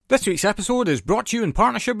This week's episode is brought to you in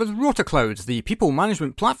partnership with RotaCloud, the people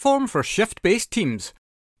management platform for shift-based teams.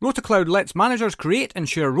 RotaCloud lets managers create and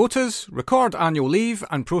share rotas, record annual leave,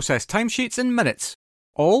 and process timesheets in minutes,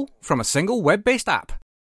 all from a single web-based app.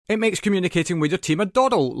 It makes communicating with your team a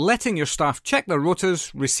doddle, letting your staff check their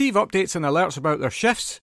rotas, receive updates and alerts about their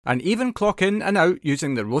shifts, and even clock in and out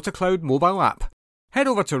using the RotaCloud mobile app. Head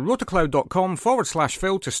over to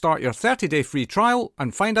rotacloud.com/Phil to start your 30-day free trial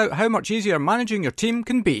and find out how much easier managing your team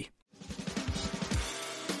can be.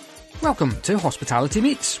 Welcome to Hospitality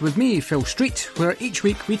Meets with me, Phil Street, where each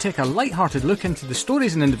week we take a light-hearted look into the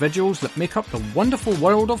stories and individuals that make up the wonderful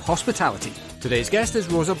world of hospitality. Today's guest is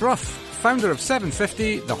Rosa Brough, founder of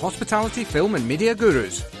 750, the hospitality film and media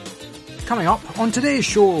gurus. Coming up on today's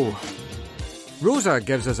show, Rosa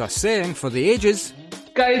gives us a saying for the ages: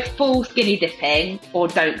 go full skinny dipping or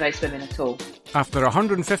don't go swimming at all. After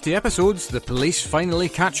 150 episodes, the police finally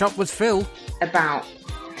catch up with Phil. About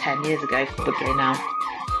 10 years ago, probably now.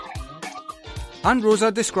 And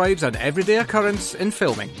Rosa describes an everyday occurrence in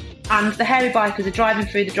filming. And the hairy bikers are driving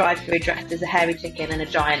through the drive-thru dressed as a hairy chicken and a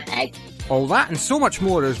giant egg. All that and so much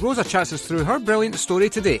more as Rosa chats us through her brilliant story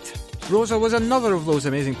to date. Rosa was another of those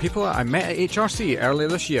amazing people I met at HRC earlier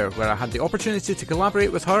this year, where I had the opportunity to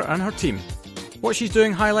collaborate with her and her team. What she's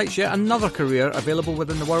doing highlights yet another career available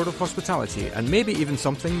within the world of hospitality, and maybe even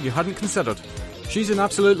something you hadn't considered. She's an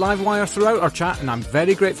absolute live wire throughout our chat, and I'm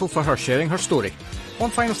very grateful for her sharing her story. One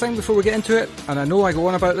final thing before we get into it, and I know I go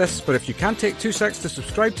on about this, but if you can take 2 secs to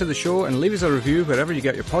subscribe to the show and leave us a review wherever you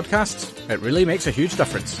get your podcasts, it really makes a huge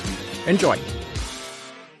difference. Enjoy.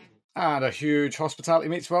 And a huge Hospitality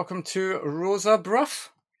Meets welcome to Rosa Brough.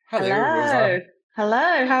 Hello. Rosa.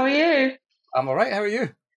 Hello, how are you? I'm alright, how are you?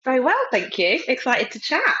 Very well, thank you. Excited to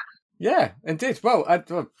chat. Yeah, indeed. Well,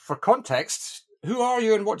 for context, who are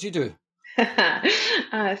you and what do you do?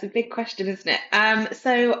 It's a big question, isn't it?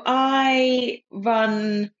 So I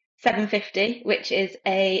run 750, which is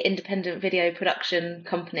a independent video production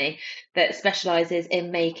company that specialises in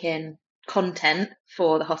making content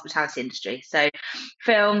for the hospitality industry. So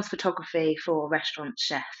films, photography for restaurants,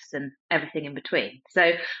 chefs and everything in between.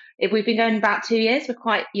 So if we've been going about 2 years, we're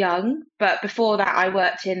quite young, but before that I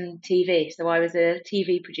worked in TV. So I was a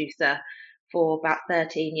TV producer for about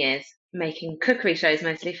 13 years, making cookery shows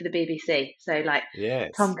mostly for the BBC. So like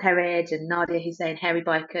yes. Tom Kerridge and Nadia Hussain, Hairy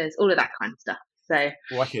Bikers, all of that kind of stuff. So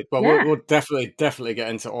wicked. Well, yeah. we'll definitely get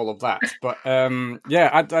into all of that. But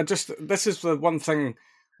I just, this is the one thing,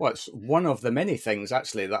 well, it's one of the many things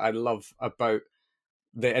actually that I love about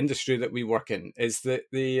the industry that we work in, is that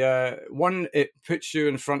the one, it puts you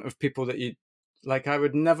in front of people that you, like, I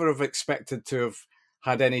would never have expected to have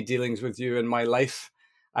had any dealings with you in my life.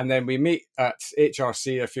 And then we meet at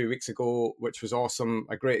HRC a few weeks ago, which was awesome,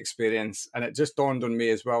 a great experience. And it just dawned on me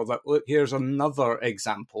as well that, look, here's another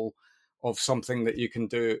example of something that you can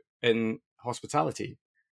do in hospitality.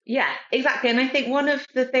 Yeah, exactly. And I think one of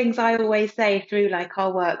the things I always say through like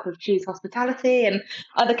our work with Choose Hospitality and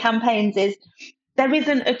other campaigns is there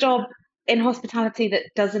isn't a job in hospitality that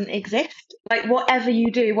doesn't exist. Like whatever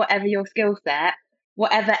you do, whatever your skill set,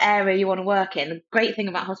 whatever area you want to work in, the great thing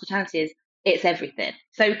about hospitality is it's everything.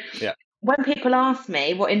 So when people ask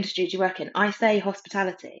me what industry do you work in, I say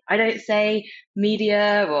hospitality. I don't say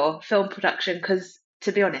media or film production because,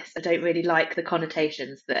 to be honest, I don't really like the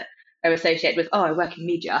connotations that are associated with, I work in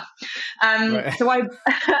media. Right. So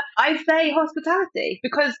I say hospitality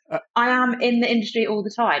because I am in the industry all the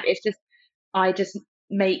time. It's just, I just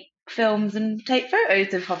make films and take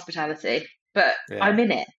photos of hospitality, but I'm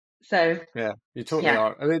in it. So yeah, you totally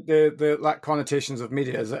are. I mean, the like connotations of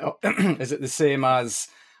media, is it the same as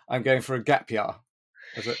I'm going for a gap year?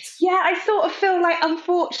 Is it? Yeah, I sort of feel like,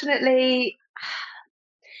 unfortunately,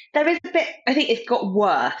 there is a bit, I think it's got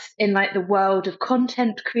worse in like the world of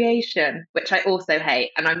content creation, which I also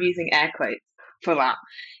hate, and I'm using air quotes for that,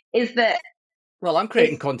 is that... Well, I'm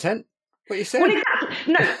creating content. What are you saying? Well,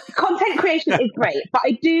 exactly. No, content creation is great, but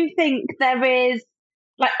I do think there is,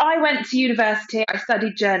 like, I went to university, I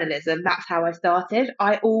studied journalism, that's how I started.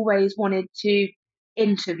 I always wanted to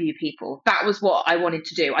interview people. That was what I wanted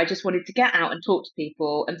to do. I just wanted to get out and talk to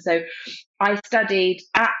people. And so I studied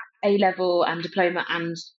at A-level and diploma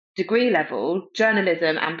and degree level,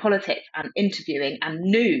 journalism and politics and interviewing and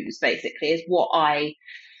news, basically, is what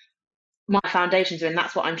my foundations are in.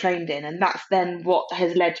 That's what I'm trained in. And that's then what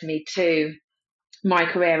has led me to my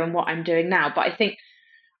career and what I'm doing now. But I think,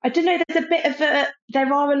 I don't know,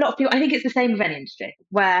 there are a lot of people, I think it's the same with any industry,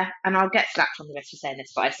 where, and I'll get slapped on the wrist for saying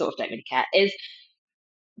this, but I sort of don't really care, is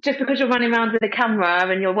just because you're running around with a camera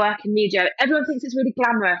and you're working media, everyone thinks it's really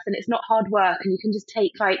glamorous and it's not hard work and you can just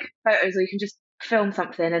take like photos or you can just film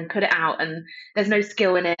something and put it out, and there's no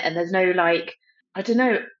skill in it, and there's no like, I don't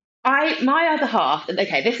know. My other half,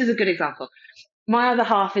 okay, this is a good example. My other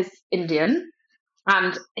half is Indian,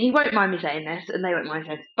 and he won't mind me saying this, and they won't mind me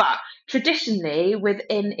saying this, but traditionally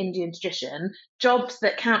within Indian tradition, jobs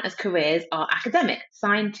that count as careers are academic,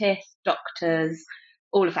 scientists, doctors,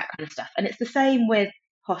 all of that kind of stuff. And it's the same with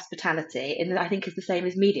hospitality, and I think it's the same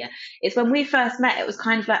as media. It's when we first met, it was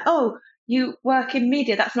kind of like, oh, you work in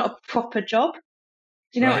media, that's not a proper job.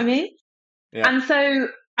 Do you know what I Right. mean? Yeah. And so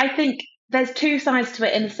I think there's two sides to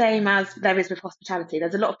it, in the same as there is with hospitality.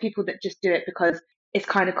 There's a lot of people that just do it because it's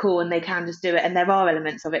kind of cool and they can just do it. And there are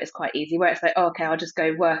elements of it it's quite easy, where it's like, oh, okay, I'll just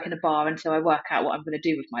go work in a bar until I work out what I'm going to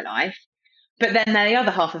do with my life. But then the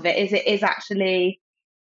other half of it is actually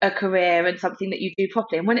a career and something that you do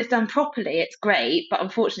properly. And when it's done properly, it's great. But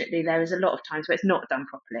unfortunately, there is a lot of times where it's not done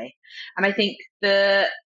properly. And I think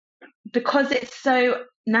because it's so,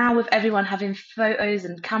 now with everyone having photos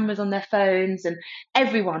and cameras on their phones and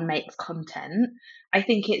everyone makes content, I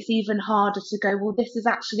think it's even harder to go, well, this is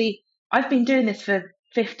actually, I've been doing this for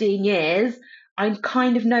 15 years. I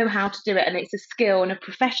kind of know how to do it, and it's a skill and a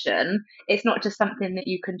profession. It's not just something that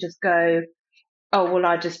you can just go, oh, well,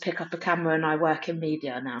 I just pick up a camera and I work in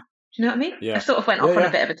media now. Do you know what I mean? I Yeah. sort of went Yeah. off on a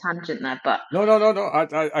Yeah. bit of a tangent there, but No.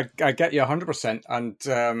 I get you 100%. And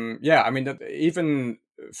yeah, I mean, even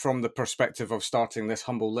from the perspective of starting this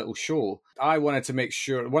humble little show, I wanted to make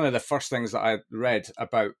sure, one of the first things that I read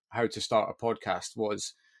about how to start a podcast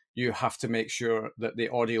was you have to make sure that the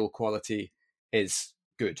audio quality is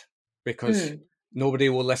good, because nobody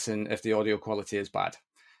will listen if the audio quality is bad.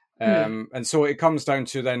 And so it comes down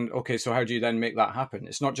to then, okay, so how do you then make that happen?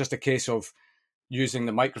 It's not just a case of using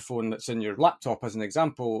the microphone that's in your laptop as an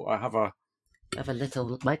example. I have a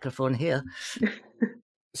little microphone here.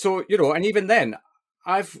 So, and even then,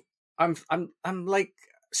 I'm like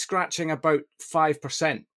scratching about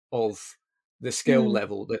 5% of the skill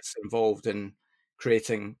level that's involved in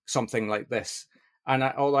creating something like this. And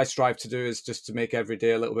all I strive to do is just to make every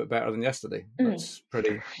day a little bit better than yesterday. That's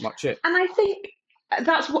pretty much it. And I think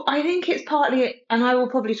that's what I think it's partly, and I will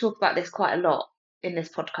probably talk about this quite a lot in this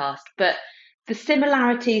podcast, but the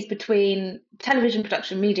similarities between television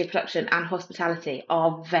production, media production, and hospitality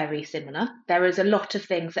are very similar. There is a lot of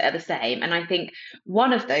things that are the same. And I think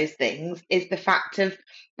one of those things is the fact of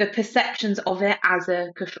the perceptions of it as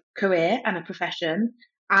a career and a profession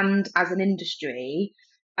and as an industry.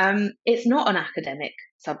 It's not an academic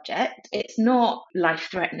subject. It's not life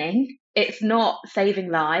threatening. It's not saving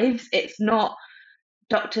lives. It's not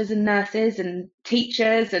doctors and nurses and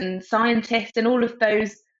teachers and scientists and all of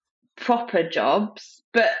those proper jobs.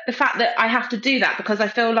 But the fact that I have to do that because I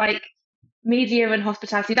feel like media and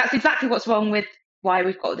hospitality, that's exactly what's wrong with why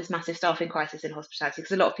we've got this massive staffing crisis in hospitality,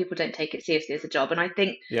 because a lot of people don't take it seriously as a job. And I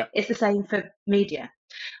think it's the same for media.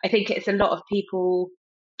 I think it's a lot of people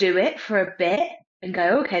do it for a bit and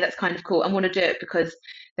go, okay, that's kind of cool, and want to do it because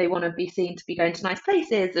they want to be seen to be going to nice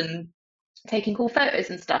places and taking cool photos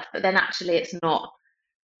and stuff. But then actually it's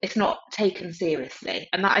not taken seriously.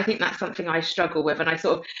 And that, I think that's something I struggle with. And I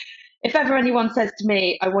sort of, if ever anyone says to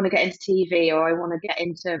me, I want to get into TV or I want to get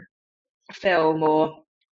into film or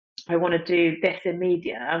I want to do this in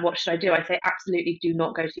media, and what should I do? I say, absolutely do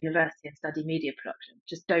not go to university and study media production.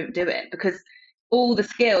 Just don't do it, because all the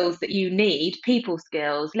skills that you need, people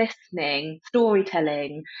skills, listening,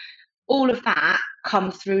 storytelling, all of that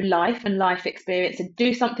comes through life and life experience. And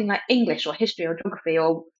do something like English or history or geography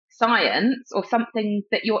or science or something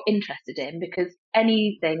that you're interested in, because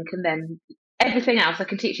anything can then, everything else I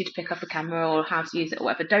can teach you to pick up a camera or how to use it or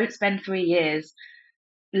whatever. Don't spend 3 years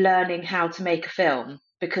learning how to make a film,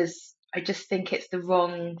 because I just think it's the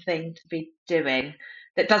wrong thing to be doing.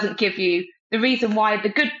 That doesn't give you the reason why. The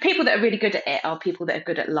good people that are really good at it are people that are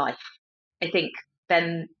good at life. I think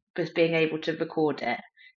then just being able to record it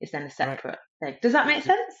is then a separate thing. Does that make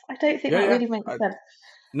sense? I don't think that really makes sense.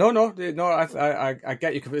 No, I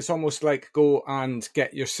get you. It's almost like go and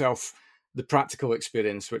get yourself the practical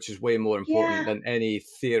experience, which is way more important than any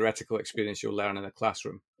theoretical experience you'll learn in a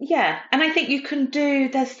classroom. Yeah, and I think you can do,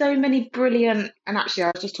 there's so many brilliant, and actually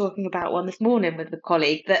I was just talking about one this morning with a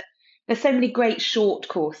colleague, that there's so many great short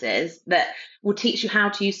courses that will teach you how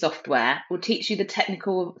to use software, will teach you the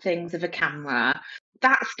technical things of a camera.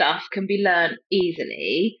 That stuff can be learned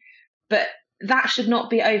easily, but that should not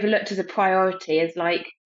be overlooked as a priority, as like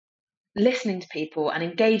listening to people and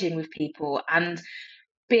engaging with people and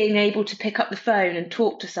being able to pick up the phone and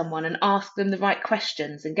talk to someone and ask them the right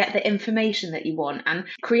questions and get the information that you want and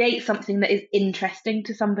create something that is interesting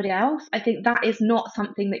to somebody else. I think that is not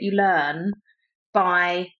something that you learn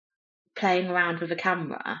by playing around with a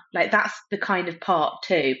camera. Like that's the kind of part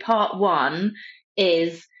two. Part one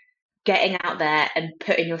is getting out there and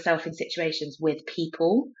putting yourself in situations with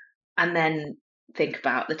people, and then think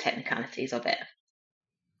about the technicalities of it.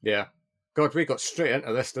 Yeah. God, we got straight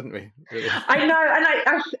into this, didn't we? Really? I know,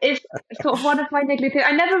 and it's sort of one of my negative things.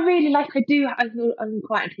 I never really like. I'm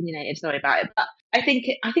quite opinionated. Sorry about it, but I think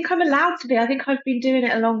I'm allowed to be. I think I've been doing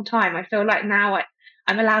it a long time. I feel like now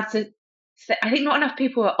I'm allowed to. Say, I think not enough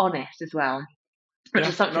people are honest as well, which Yeah.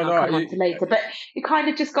 is something No, I'll no. come on to later. But you kind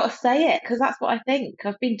of just got to say it because that's what I think.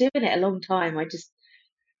 I've been doing it a long time.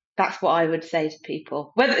 That's what I would say to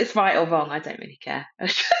people. Whether it's right or wrong, I don't really care. I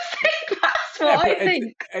just think that's Yeah, what but I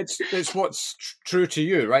think. it's what's true to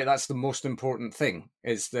you, right? That's the most important thing.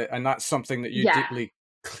 Is that, and that's something that you Yeah, deeply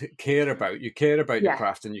care about. You care about your yeah,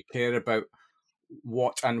 craft, and you care about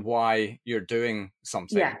what and why you're doing yeah.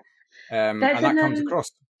 something, There's and that an comes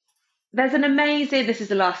across. there's an amazing. This is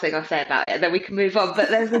the last thing I'll say about it. Then we can move on. But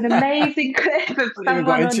there's an amazing clip of Haven't even got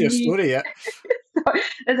someone into on your YouTube. story yet.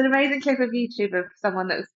 There's an amazing clip of YouTube of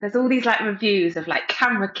someone there's all these like reviews of like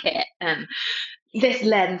camera kit and this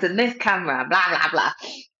lens and this camera, blah blah blah.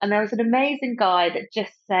 And there was an amazing guy that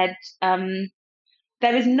just said,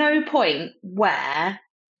 there is no point where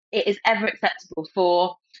it is ever acceptable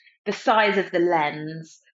for the size of the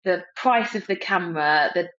lens, the price of the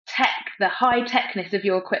camera, the high techness of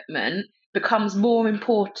your equipment becomes more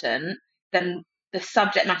important than the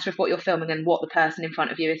subject matter of what you're filming and what the person in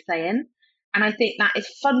front of you is saying. And I think that is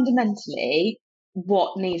fundamentally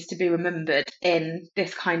what needs to be remembered in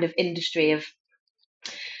this kind of industry of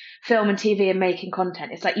film and TV and making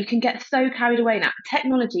content. It's like you can get so carried away now.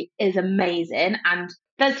 Technology is amazing, and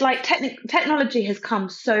there's like technology has come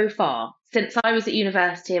so far since I was at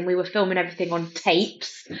university and we were filming everything on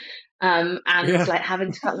tapes, and Yeah. like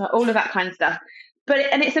having to cut all of that kind of stuff.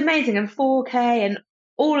 And it's amazing and 4K and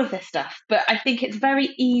all of this stuff. But I think it's very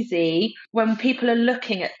easy when people are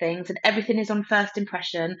looking at things and everything is on first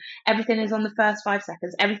impression, everything is on the first 5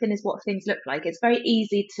 seconds, everything is what things look like. It's very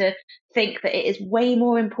easy to think that it is way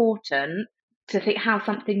more important to think how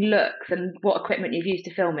something looks and what equipment you've used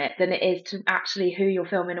to film it than it is to actually who you're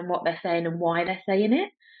filming and what they're saying and why they're saying it.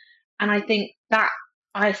 And I think that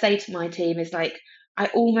I say to my team is like, I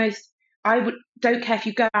almost, I would, don't care if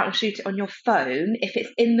you go out and shoot it on your phone. If it's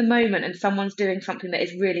in the moment and someone's doing something that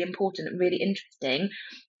is really important and really interesting,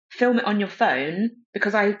 film it on your phone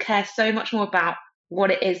because I care so much more about what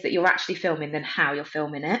it is that you're actually filming than how you're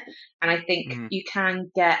filming it. And I think Mm. you can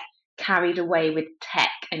get carried away with tech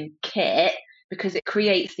and kit because it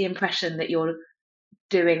creates the impression that you're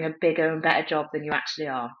doing a bigger and better job than you actually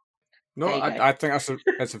are. No, There you go. I think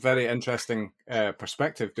that's a very interesting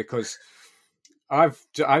perspective because I've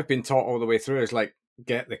been taught all the way through is like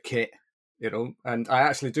get the kit, and I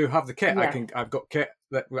actually do have the kit. Yeah. I've got kit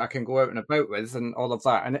that I can go out and about with and all of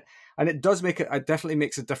that, and it does make it definitely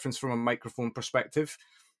makes a difference from a microphone perspective,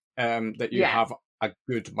 that you Yeah. have a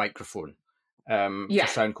good microphone for Yeah.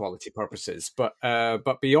 sound quality purposes. But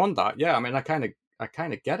beyond that, yeah, I mean, I kind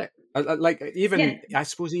of get it. Like even I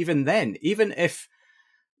suppose even then, even if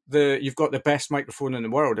you've got the best microphone in the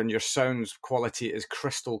world and your sound quality is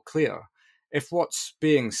crystal clear, if what's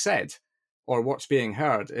being said or what's being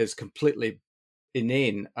heard is completely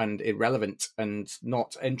inane and irrelevant and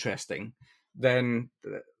not interesting, then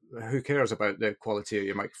who cares about the quality of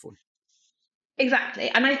your microphone? Exactly.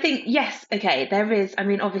 And I think, yes, okay, there is, I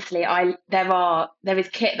mean, obviously there is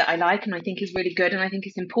kit that I like and I think is really good. And I think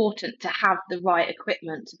it's important to have the right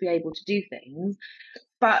equipment to be able to do things.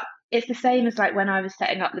 But it's the same as like when I was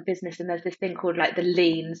setting up the business and there's this thing called like the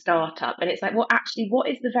lean startup. And it's like, well, actually, what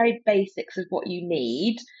is the very basics of what you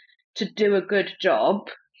need to do a good job?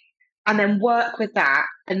 And then work with that.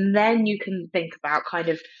 And then you can think about kind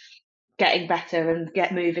of getting better and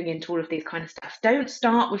get moving into all of these kind of stuff. Don't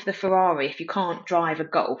start with the Ferrari if you can't drive a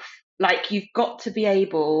Golf. Like you've got to be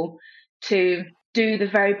able to do the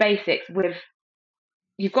very basics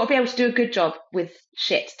you've got to be able to do a good job with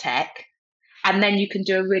shit tech, and then you can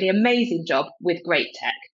do a really amazing job with great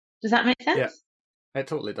tech. Does that make Yeah, sense? it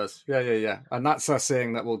totally does. Yeah. And that's a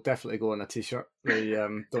saying that will definitely go on a t-shirt.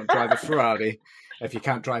 Don't drive a Ferrari if you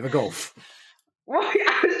can't drive a Golf. Well,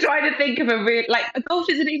 I was trying to think of like a Golf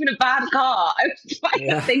isn't even a bad car. I was trying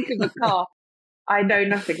to think of a car. I know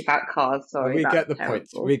nothing about cars. Sorry, We that's get the point.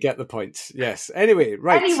 terrible. We get the point. Yes. Anyway,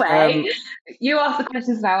 right. Anyway, you ask the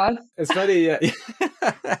questions now. It's very,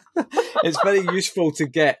 it's very useful to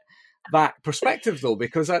get that perspective, though,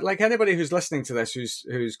 because like anybody who's listening to this,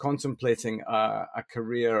 who's contemplating a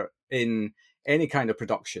career in any kind of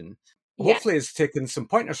production, hopefully has taken some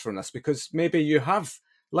pointers from this, because maybe you have,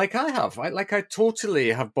 like I have, I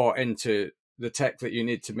totally have bought into the tech that you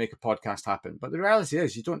need to make a podcast happen. But the reality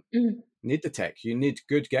is you don't need the tech. You need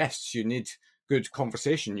good guests. You need good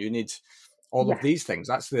conversation. You need all of these things.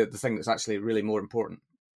 That's the thing that's actually really more important.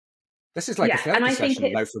 This is like a And therapy I think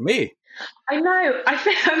session now for me. I know.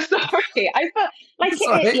 I'm sorry. I feel like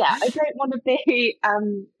Sorry. yeah. I don't want to be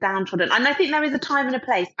downtrodden, and I think there is a time and a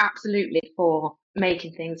place, absolutely, for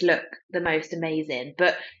making things look the most amazing.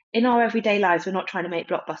 But in our everyday lives, we're not trying to make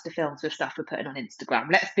blockbuster films with stuff we're putting on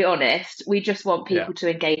Instagram. Let's be honest. We just want people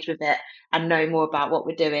to engage with it and know more about what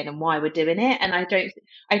we're doing and why we're doing it. And I think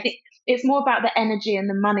it's more about the energy and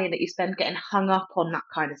the money that you spend getting hung up on that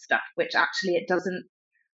kind of stuff, which actually it doesn't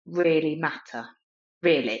really matter,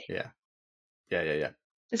 really. Yeah.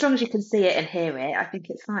 As long as you can see it and hear it, I think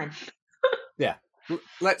it's fine. Yeah.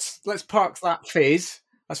 Let's park that phase.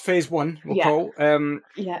 That's phase one, we'll call.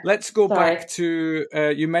 Let's go back to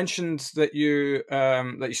you mentioned that you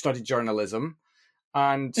studied journalism,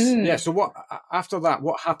 and so what after that?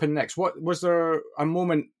 What happened next? What was there a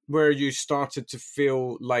moment where you started to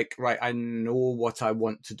feel like, right, I know what I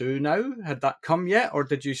want to do now? Had that come yet, or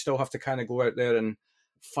did you still have to kind of go out there and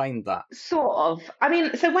find that? Sort of. I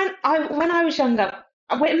mean, so when I was younger,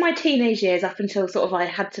 in my teenage years, up until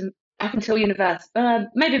up until university,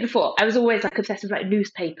 maybe before, I was always like obsessed with like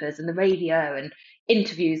newspapers and the radio and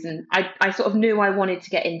interviews, and I sort of knew I wanted to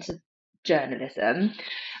get into journalism,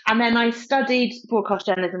 and then I studied broadcast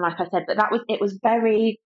journalism, like I said, but it was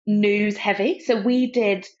very news heavy. So we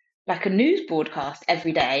did like a news broadcast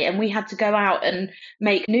every day, and we had to go out and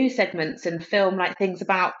make news segments and film like things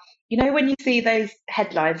about, you know, when you see those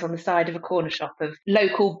headlines on the side of a corner shop of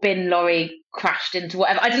local bin lorry crashed into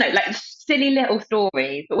whatever, I don't know, like silly little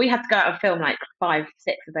stories. But we had to go out and film like 5,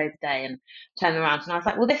 6 of those a day and turn them around. And I was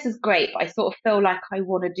like, well, this is great, but I sort of feel like I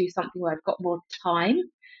want to do something where I've got more time.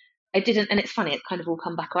 I didn't, and it's funny, it's kind of all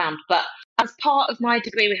come back around. But as part of my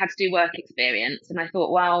degree, we had to do work experience. And I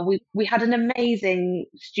thought, well, we had an amazing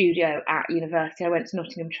studio at university. I went to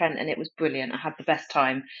Nottingham Trent and it was brilliant. I had the best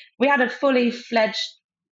time. We had a fully fledged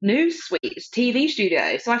news suite, TV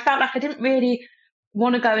studio. So I felt like I didn't really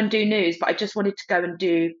want to go and do news, but I just wanted to go and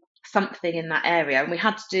do something in that area. And we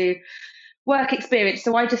had to do work experience.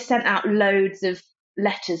 So I just sent out loads of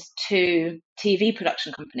letters to TV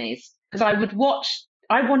production companies because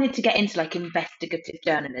I wanted to get into like investigative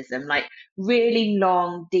journalism, like really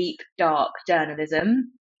long, deep, dark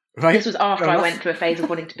journalism. Right. This was after I went through a phase of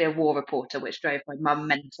wanting to be a war reporter, which drove my mum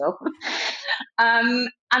mental.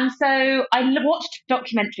 And so I watched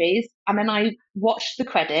documentaries, and then I watched the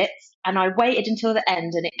credits, and I waited until the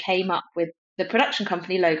end, and it came up with the production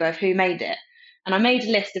company logo of who made it. And I made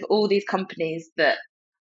a list of all these companies that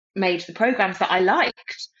made the programs that I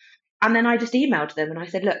liked. And then I just emailed them and I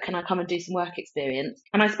said, look, can I come and do some work experience?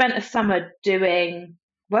 And I spent a summer doing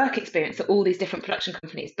work experience at all these different production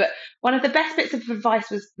companies. But one of the best bits of advice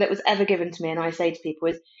that was ever given to me, and I say to people,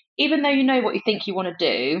 is even though you know what you think you want to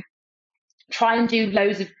do, try and do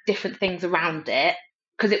loads of different things around it,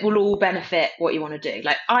 because it will all benefit what you want to do.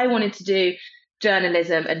 Like I wanted to do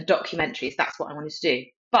journalism and documentaries. That's what I wanted to do.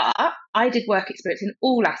 But I did work experience in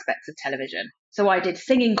all aspects of television. So I did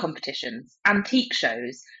singing competitions, antique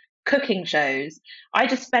shows, cooking shows. I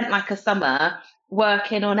just spent like a summer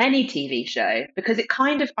working on any TV show because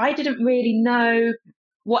I didn't really know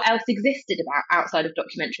what else existed about outside of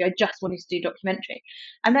documentary. I just wanted to do documentary.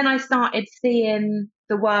 And then I started seeing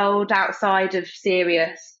the world outside of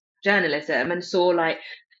serious journalism and saw like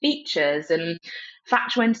features and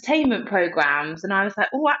factual entertainment programs. And I was like,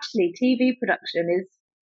 oh, actually, TV production is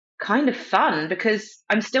kind of fun because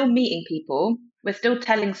I'm still meeting people. We're still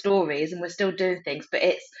telling stories and we're still doing things, but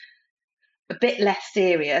it's a bit less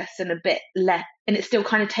serious and and it still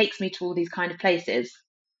kind of takes me to all these kind of places.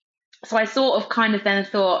 So I sort of kind of then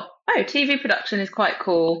thought, oh, TV production is quite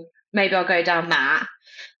cool. Maybe I'll go down that.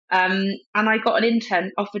 And I got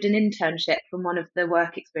offered an internship from one of the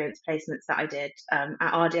work experience placements that I did at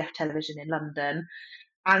RDF Television in London.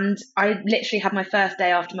 And I literally had my first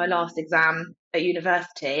day after my last exam at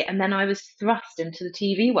university, and then I was thrust into the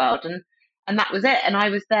TV world, and that was it. And I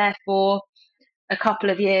was there for a couple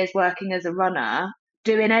of years working as a runner,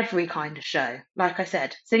 doing every kind of show. Like I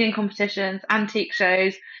said, singing competitions, antique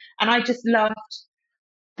shows, and I just loved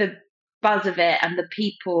the buzz of it and the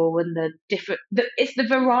people and it's the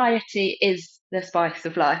variety is the spice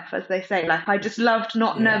of life, as they say. Like I just loved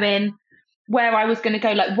not knowing where I was going to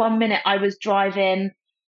go. Like one minute I was driving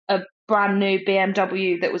a brand new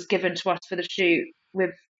BMW that was given to us for the shoot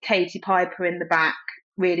with Katie Piper in the back,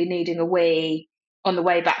 really needing a wee. on the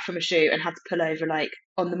way back from a shoot and had to pull over like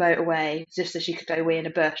on the motorway just so she could go wee in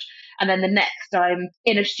a bush. And then the next I'm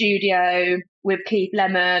in a studio with Keith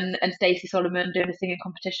Lemon and Stacey Solomon doing a singing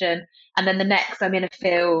competition. And then the next I'm in a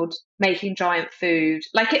field making giant food.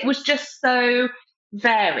 Like it was just so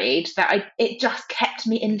varied that it just kept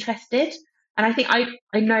me interested. And I think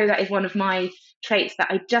I know that is one of my traits,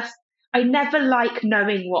 that I never like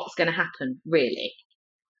knowing what's going to happen, really.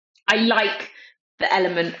 I like the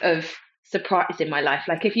element of surprise in my life.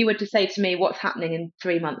 Like if you were to say to me what's happening in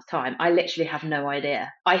 3 months' time, I literally have no idea.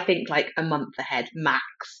 I think like a month ahead max,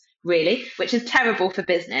 really, which is terrible for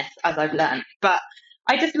business, as I've learned. But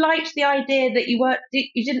I just liked the idea that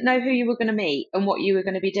you didn't know who you were going to meet and what you were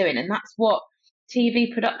going to be doing, and that's what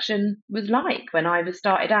TV production was like when I was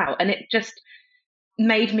started out, and it just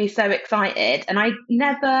made me so excited. And I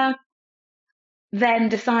never then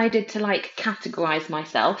decided to like categorize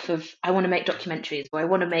myself of I want to make documentaries, or I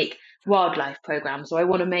want to make wildlife programs, or I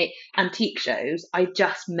want to make antique shows. I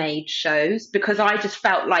just made shows because I just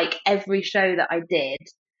felt like every show that I did,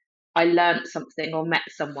 I learnt something or met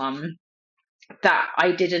someone that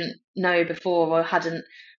I didn't know before or hadn't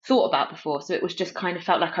thought about before. So it was just kind of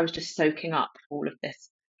felt like I was just soaking up all of this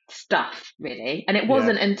stuff, really. And it Yeah.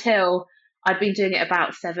 wasn't until I'd been doing it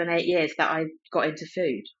about 7, 8 years that I got into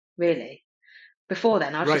food, really. Before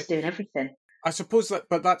then, I was Right. just doing everything. I suppose that,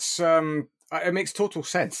 but that's it makes total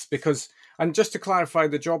sense because, and just to clarify,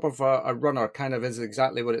 the job of a runner kind of is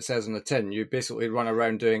exactly what it says on the tin. You basically run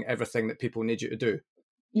around doing everything that people need you to do.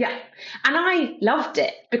 Yeah. And I loved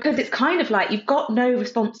it because it's kind of like you've got no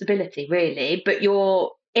responsibility really, but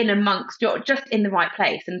you're just in the right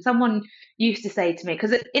place. And someone used to say to me,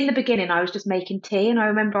 because in the beginning I was just making tea, and I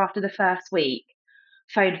remember after the first week,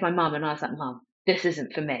 phoned my mum and I was like, Mum, this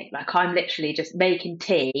isn't for me. Like I'm literally just making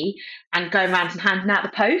tea and going around and handing out the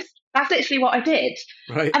post. That's literally what I did.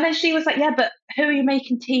 Right. And then she was like, yeah, but who are you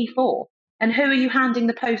making tea for? And who are you handing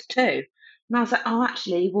the post to? And I was like, oh,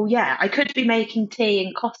 actually, well, yeah, I could be making tea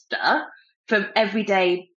in Costa for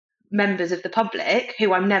everyday members of the public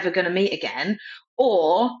who I'm never going to meet again,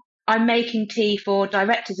 or I'm making tea for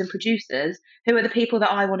directors and producers who are the people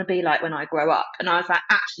that I want to be like when I grow up. And I was like,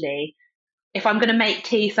 actually, if I'm going to make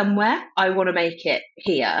tea somewhere, I want to make it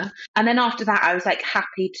here. And then after that, I was like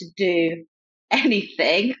happy to do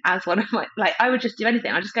anything as one of my, like, I would just do anything.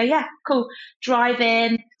 I just go, yeah, cool, drive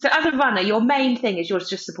in. So as a runner, your main thing is you're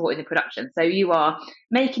just supporting the production. So you are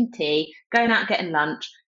making tea, going out, getting lunch,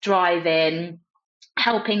 driving,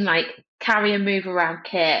 helping like carry and move around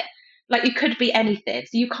kit. Like you could be anything.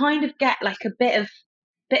 So you kind of get like a bit of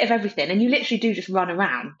everything, and you literally do just run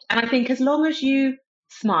around. And I think as long as you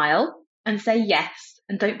smile and say yes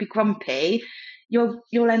and don't be grumpy,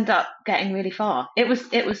 you'll end up getting really far. It was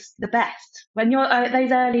the best when you're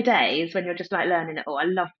those early days when you're just like learning it all. I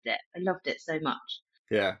loved it so much.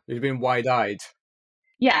 Yeah, you've been wide-eyed.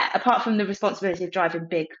 Yeah, apart from the responsibility of driving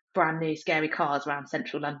big brand new scary cars around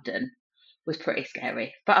central London was pretty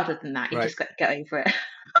scary, but other than that, you Right. just got to get over it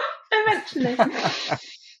eventually.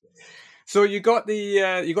 So you got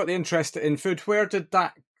the interest in food. Where did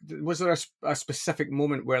that? Was there a specific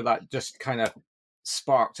moment where that just kind of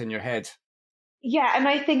sparked in your head? Yeah, and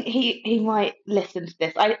I think he might listen to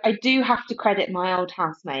this. I do have to credit my old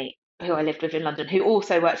housemate who I lived with in London, who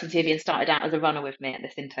also worked in TV and started out as a runner with me at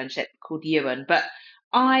this internship called Ewan. But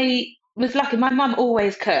I was lucky. My mum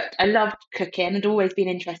always cooked. I loved cooking and always been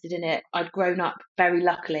interested in it. I'd grown up very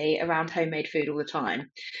luckily around homemade food all the time.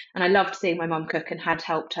 And I loved seeing my mum cook and had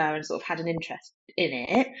helped her and sort of had an interest in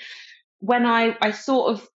it. When I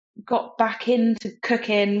sort of got back into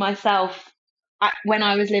cooking myself when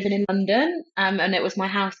I was living in London, and it was my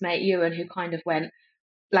housemate Ewan who kind of went,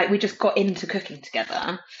 like, we just got into cooking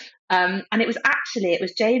together. And it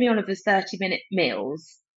was Jamie Oliver's 30-minute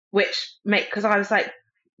meals, which because I was like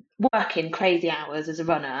working crazy hours as a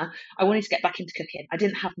runner. I wanted to get back into cooking. I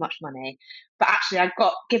didn't have much money, but actually I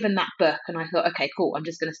got given that book and I thought, okay, cool, I'm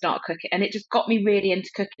just going to start cooking. And it just got me really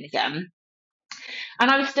into cooking again. And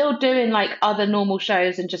I was still doing like other normal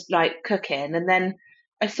shows and just like cooking. And then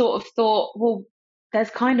I sort of thought, well, there's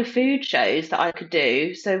kind of food shows that I could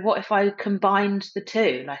do. So what if I combined the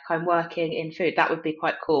two? Like I'm working in food, that would be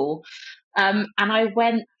quite cool. And I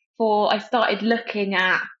started looking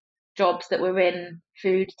at jobs that were in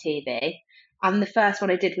food TV. And the first one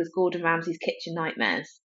I did was Gordon Ramsay's Kitchen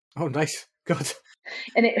Nightmares. Oh, nice. God.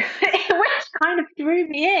 And which kind of threw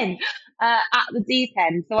me in at the deep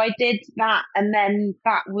end. So I did that, and then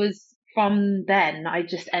that was from then. I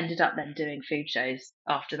just ended up then doing food shows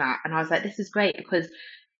after that, and I was like, this is great because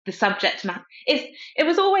the subject matter it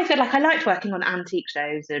was always good. Like I liked working on antique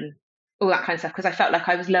shows and all that kind of stuff because I felt like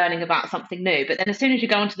I was learning about something new. But then as soon as you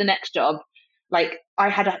go on to the next job, Like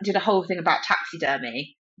did a whole thing about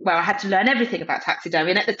taxidermy where I had to learn everything about taxidermy.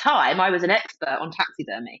 And at the time, I was an expert on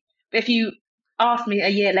taxidermy. But if you asked me a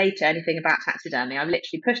year later anything about taxidermy, I've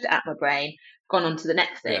literally pushed it out my brain, gone on to the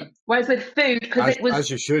next Yeah. thing. Whereas with food, because it was as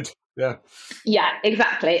you should. Yeah. yeah,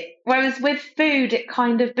 exactly. Whereas with food, it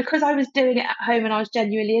kind of, because I was doing it at home and I was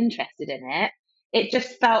genuinely interested in it, it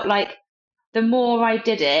just felt like the more I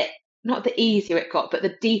did it, not the easier it got, but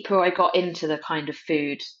the deeper I got into the kind of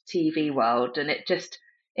food TV world, and it just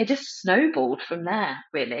snowballed from there,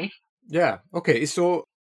 really. Yeah. Okay. So,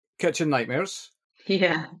 Kitchen Nightmares.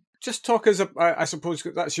 Yeah, Just talk as I suppose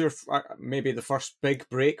that's your maybe the first big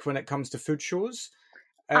break when it comes to food shows.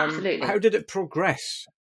 absolutely. How did it progress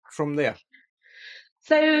from there?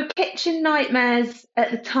 So Kitchen Nightmares at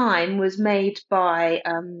the time was made by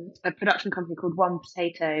a production company called One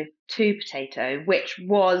Potato, Two Potato, which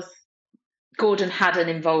was Gordon had an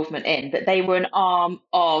involvement in, but they were an arm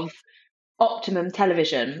of Optimum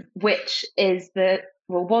Television, which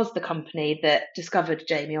was the company that discovered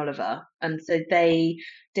Jamie Oliver, and so they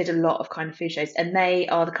did a lot of kind of food shows, and they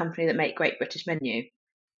are the company that make Great British Menu.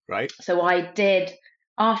 Right. So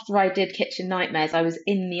after I did Kitchen Nightmares, I was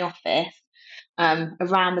in the office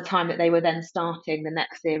around the time that they were then starting the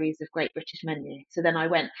next series of Great British Menu. So then I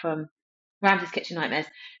went from Ramsay's Kitchen Nightmares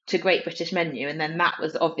to Great British Menu, and then that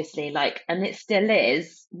was obviously like, and it still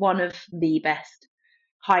is one of the best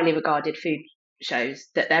highly regarded food shows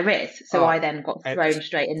that there is. So Oh, I then got thrown it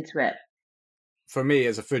straight into it. for me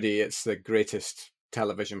as a foodie, it's the greatest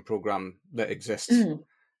television program that exists. Mm,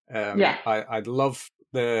 yeah, I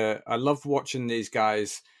love watching these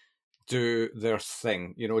guys do their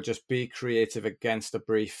thing. You know, just be creative against a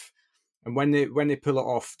brief, and when they pull it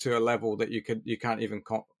off to a level that you can't even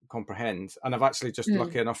comprehend. And I've actually just mm,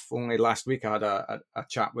 lucky enough, only last week I had a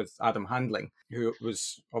chat with Adam Handling, who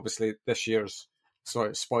was obviously this year's,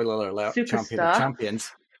 sorry, spoiler alert, champion of superstar.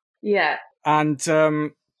 champions. Yeah, And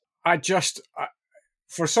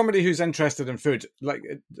for somebody who's interested in food, like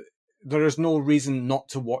there is no reason not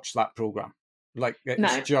to watch that program. Like no,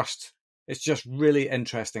 it's just really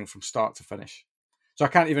interesting from start to finish. So I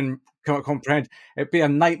can't even comprehend. It'd be a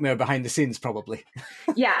nightmare behind the scenes, probably.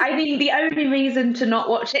 yeah. I mean, the only reason to not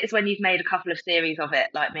watch it is when you've made a couple of series of it,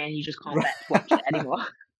 like me, and you just can't bear to watch it anymore.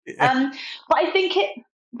 Yeah. Um, but I think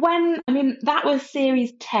that was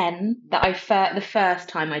series 10 that the first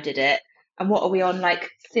time I did it. And what are we on, like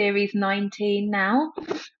series 19 now?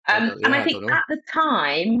 And I I don't think know. at the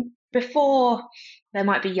time, before there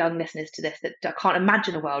might be young listeners to this that can't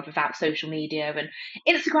imagine a world without social media, and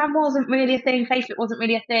Instagram wasn't really a thing, Facebook wasn't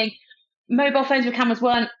really a thing, mobile phones with cameras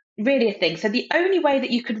weren't really a thing. So the only way that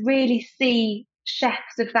you could really see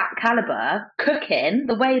chefs of that caliber cooking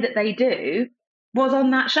the way that they do was on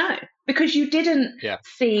that show, because you didn't Yeah.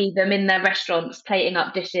 see them in their restaurants plating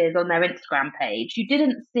up dishes on their Instagram page. You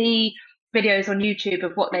didn't see videos on YouTube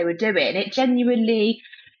of what they were doing. It genuinely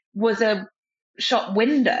was a shop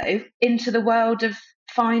window into the world of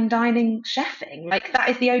fine dining chefing. Like, that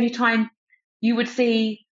is the only time you would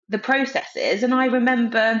see the processes. And I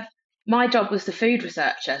remember my job was the food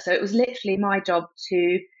researcher. So it was literally my job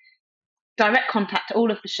to direct contact to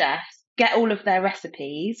all of the chefs, get all of their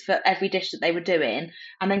recipes for every dish that they were doing,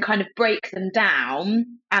 and then kind of break them down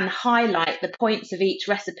and highlight the points of each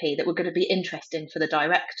recipe that were going to be interesting for the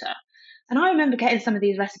director. And I remember getting some of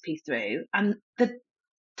these recipes through, and the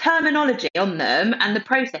terminology on them and the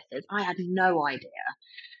processes, I had no idea.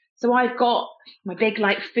 So I've got my big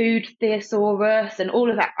like food thesaurus and all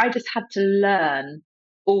of that. I just had to learn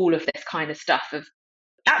all of this kind of stuff. Of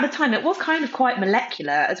At the time, it was kind of quite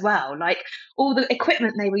molecular as well, like all the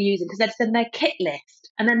equipment they were using, because they'd send their kit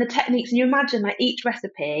list and then the techniques. And you imagine like each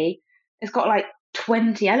recipe has got like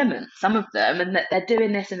 20 elements, some of them, and that they're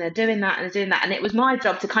doing this and they're doing that and they're doing that. And it was my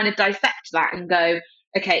job to kind of dissect that and go,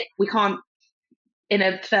 okay, we can't, in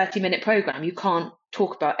a 30-minute program, you can't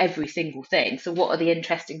talk about every single thing. So what are the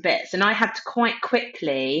interesting bits? And I had to quite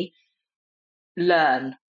quickly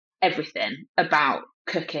learn everything about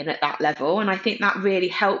cooking at that level. And I think that really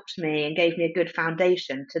helped me and gave me a good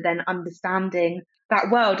foundation to then understanding that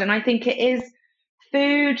world. And I think it is,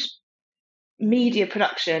 food media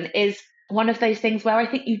production is one of those things where I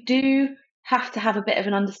think you do have to have a bit of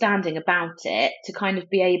an understanding about it to kind of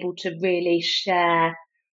be able to really share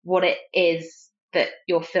what it is that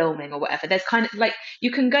you're filming or whatever. There's kind of like,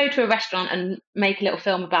 you can go to a restaurant and make a little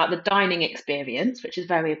film about the dining experience, which is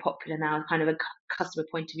very popular now, kind of a customer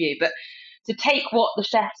point of view. But to take what the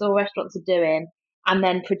chefs or restaurants are doing and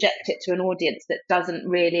then project it to an audience that doesn't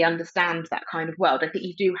really understand that kind of world, I think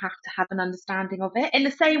you do have to have an understanding of it, in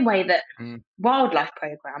the same way that Mm. wildlife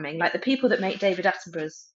programming, like the people that make David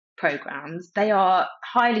Attenborough's programs, they are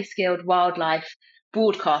highly skilled wildlife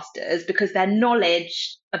broadcasters because their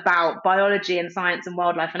knowledge about biology and science and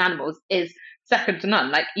wildlife and animals is second to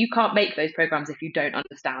none. Like, you can't make those programs if you don't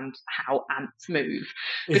understand how ants move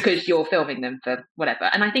because you're filming them for whatever.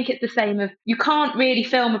 And I think it's the same of, you can't really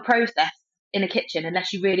film a process in a kitchen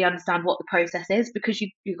unless you really understand what the process is, because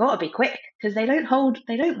you got to be quick, because they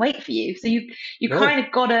don't wait for you. So you No. kind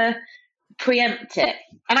of got to preempt it.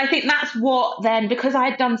 And I think that's what then, because I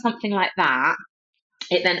had done something like that,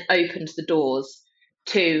 it then opened the doors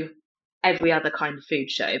to every other kind of food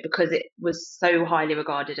show, because it was so highly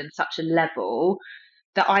regarded and such a level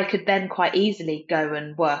that I could then quite easily go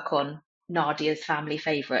and work on Nadia's family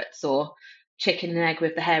favourites or chicken and egg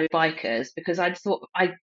with the hairy bikers, because I thought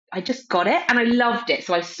I just got it and I loved it.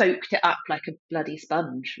 So I soaked it up like a bloody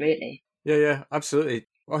sponge, really. Yeah, absolutely.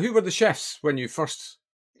 Well, who were the chefs when you first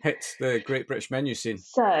hit the Great British Menu scene?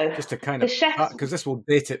 So Just to kind the of, chefs, because this will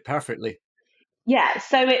date it perfectly. yeah,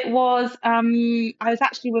 so it was, I was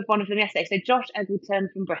actually with one of them yesterday. So Josh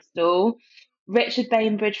Eggleton from Bristol, Richard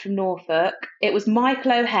Bainbridge from Norfolk. It was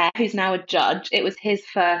Michael O'Hare, who's now a judge. It was his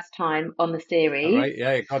first time on the All series. right,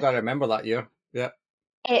 yeah, God, I remember that year. Yeah.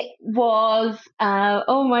 It was,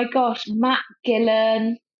 oh my gosh, Matt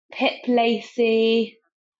Gillen, Pip Lacey.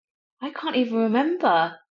 I can't even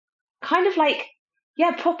remember. Kind of like,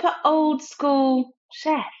 yeah, proper old school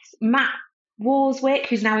chefs. Matt Warswick,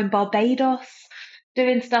 who's now in Barbados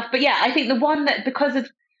doing stuff. But yeah, I think the one that, because of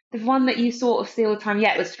the one that you sort of see all the time,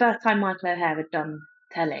 yeah, it was the first time Michael O'Hare had done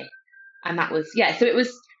telly. And that was, yeah, so it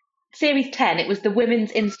was series 10. It was the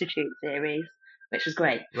Women's Institute series, which was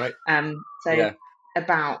great. Right. So Yeah.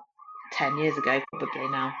 about 10 years ago, probably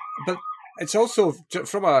now. But it's also,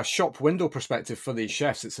 from a shop window perspective for these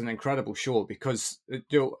chefs, it's an incredible show because,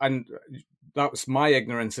 and that was my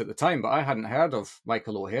ignorance at the time, but I hadn't heard of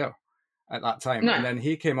Michael O'Hare at that time. No. And then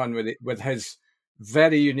he came on with his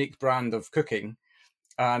very unique brand of cooking.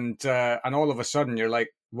 And all of a sudden you're like,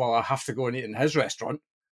 well, I have to go and eat in his restaurant.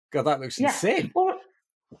 God, that looks insane. Well,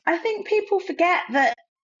 I think people forget that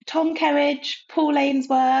Tom Kerridge, Paul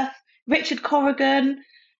Ainsworth, Richard Corrigan,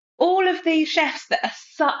 all of these chefs that are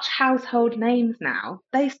such household names now,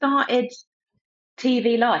 they started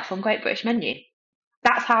TV life on Great British Menu.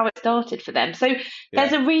 That's how it started for them. So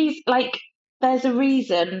there's a reason, there's a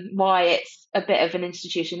reason why it's a bit of an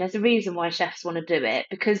institution. There's a reason why chefs want to do it,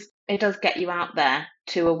 because it does get you out there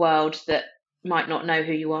to a world that might not know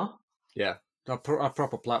who you are. Yeah, a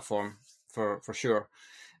proper platform for sure.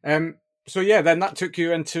 So yeah, then that took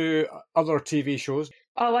you into other TV shows.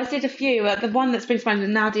 Oh, I did a few. The one that springs to mind was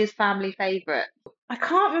Nadia's family favourite. I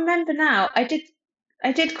can't remember now. I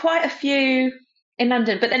did quite a few in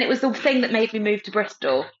London, but then it was the thing that made me move to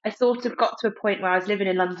Bristol. I sort of got to a point where I was living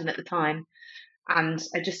in London at the time, and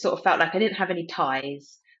I just sort of felt like I didn't have any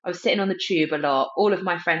ties. I was sitting on the tube a lot. All of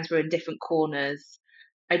my friends were in different corners.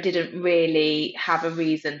 I didn't really have a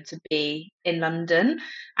reason to be in London.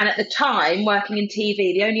 And at the time, working in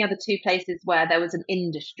TV, the only other two places where there was an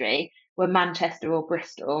industry were Manchester or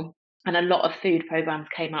Bristol. And a lot of food programmes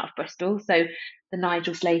came out of Bristol. So the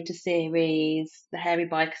Nigel Slater series, the Hairy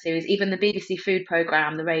Biker series, even the BBC food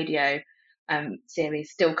programme, the radio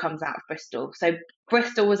series still comes out of Bristol. So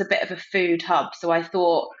Bristol was a bit of a food hub. So I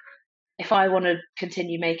thought, if I want to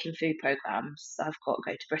continue making food programmes, I've got to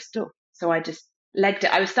go to Bristol. So I just legged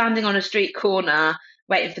it. I was standing on a street corner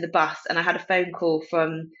waiting for the bus, and I had a phone call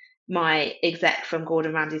from my exec from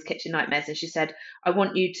Gordon Ramsay's Kitchen Nightmares, and she said, I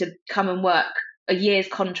want you to come and work a year's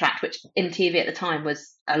contract, which in TV at the time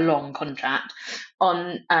was a long contract,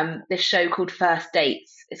 on this show called First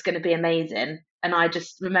Dates. It's going to be amazing. And I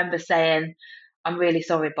just remember saying, I'm really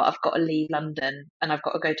sorry, but I've got to leave London and I've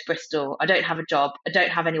got to go to Bristol. I don't have a job. I don't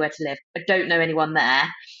have anywhere to live. I don't know anyone there.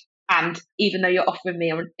 And even though you're offering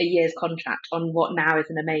me a year's contract on what now is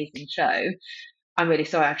an amazing show, I'm really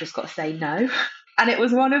sorry, I've just got to say no. And it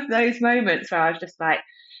was one of those moments where I was just like,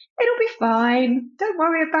 it'll be fine. Don't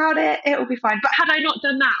worry about it. It'll be fine. But had I not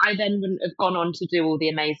done that, I then wouldn't have gone on to do all the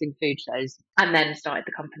amazing food shows and then started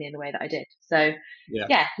the company in the way that I did. So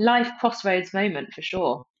yeah, life crossroads moment for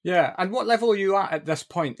sure. Yeah. And what level are you at this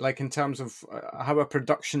point, like in terms of how a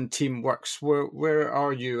production team works? Where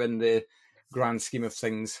are you in the grand scheme of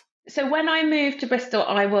things? So when I moved to Bristol,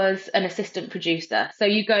 I was an assistant producer. So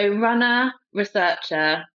you go runner,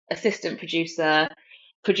 researcher, assistant producer,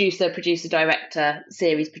 producer, director,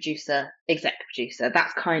 series producer, exec producer.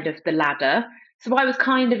 That's kind of the ladder. So I was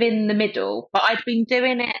kind of in the middle, but I'd been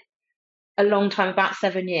doing it a long time, about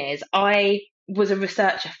 7 years. I was a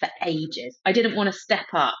researcher for ages. I didn't want to step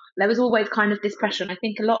up. There was always kind of this pressure, and I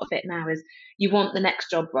think a lot of it now is you want the next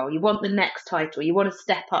job role, you want the next title, you want to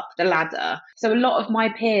step up the ladder. So a lot of my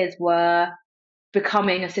peers were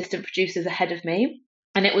becoming assistant producers ahead of me.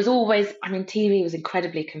 And it was always, I mean, TV was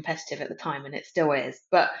incredibly competitive at the time, and it still is.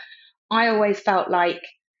 But I always felt like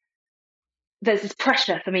there's this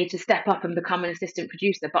pressure for me to step up and become an assistant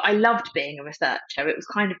producer. But I loved being a researcher. It was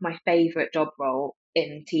kind of my favourite job role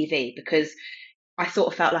in TV because I sort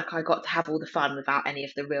of felt like I got to have all the fun without any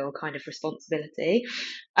of the real kind of responsibility.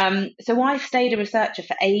 So I stayed a researcher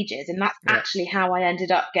for ages, and that's actually how I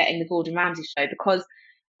ended up getting the Gordon Ramsay show, because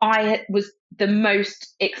I was the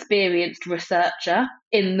most experienced researcher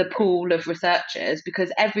in the pool of researchers,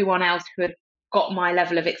 because everyone else who had got my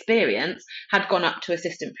level of experience had gone up to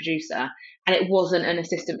assistant producer, and it wasn't an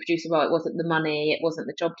assistant producer role. It wasn't the money. It wasn't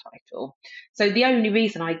the job title. So the only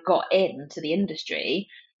reason I got into the industry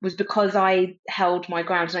was because I held my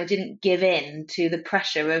ground and I didn't give in to the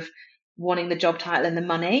pressure of wanting the job title and the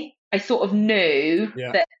money. I sort of knew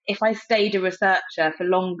that if I stayed a researcher for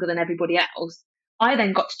longer than everybody else, I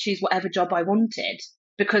then got to choose whatever job I wanted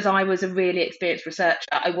because I was a really experienced researcher.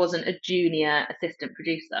 I wasn't a junior assistant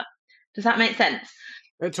producer. Does that make sense?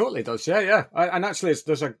 It totally does, yeah. And actually,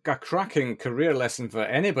 there's a cracking career lesson for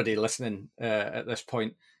anybody listening at this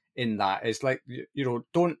point in that. It's like, you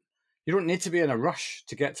don't need to be in a rush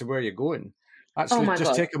to get to where you're going. Actually,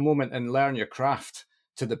 just take a moment and learn your craft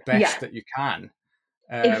to the best that you can.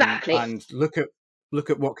 Exactly. And look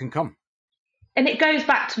at what can come. And it goes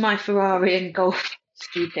back to my Ferrari and golf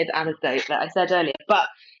stupid anecdote that I said earlier. But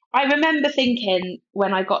I remember thinking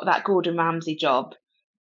when I got that Gordon Ramsay job,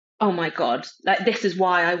 oh my God, like this is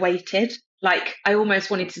why I waited. Like I almost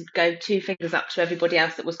wanted to go 2 fingers up to everybody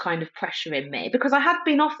else that was kind of pressuring me, because I had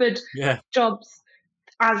been offered jobs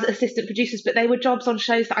as assistant producers, but they were jobs on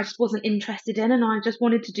shows that I just wasn't interested in, and I just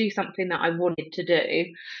wanted to do something that I wanted to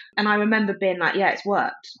do. And I remember being like, yeah, it's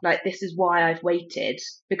worked. Like, this is why I've waited.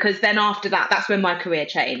 Because then after that, that's when my career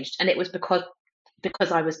changed. And it was because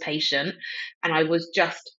I was patient, and I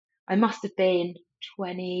must have been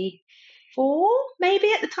 24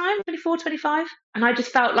 maybe at the time, 24, 25. And I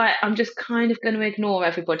just felt like I'm just kind of going to ignore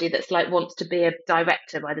everybody that's like wants to be a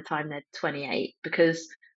director by the time they're 28, because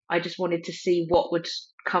I just wanted to see what would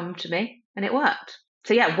come to me, and it worked.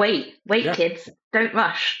 So yeah, wait, kids, don't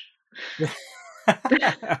rush.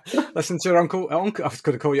 Listen to your uncle. I was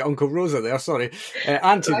going to call you Uncle Rosa there. Sorry,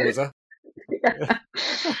 Auntie Rosa.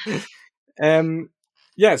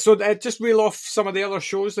 So just reel off some of the other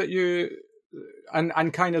shows that you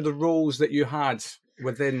and kind of the roles that you had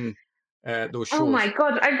within those shows. Oh my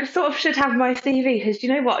God, I sort of should have my CV, because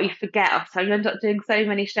you know what, you forget. So you end up doing so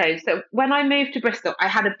many shows. So when I moved to Bristol, I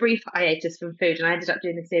had a brief hiatus from food, and I ended up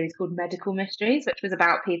doing a series called Medical Mysteries, which was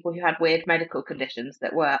about people who had weird medical conditions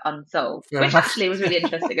that were unsolved, which actually was really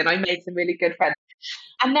interesting, and I made some really good friends.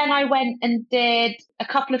 And then I went and did a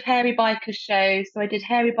couple of Hairy Bikers shows. So I did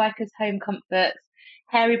Hairy Bikers Home Comforts,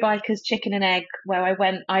 Hairy Bikers Chicken and Egg, where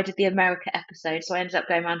I did the America episode. So I ended up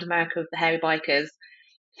going around America with the Hairy Bikers,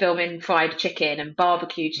 filming fried chicken and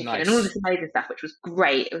barbecue chicken and all this amazing stuff, which was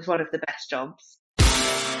great. It was one of the best jobs.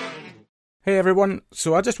 Hey everyone,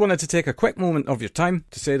 so I just wanted to take a quick moment of your time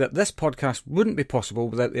to say that this podcast wouldn't be possible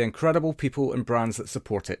without the incredible people and brands that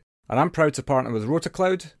support it. And I'm proud to partner with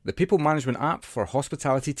RotaCloud, the people management app for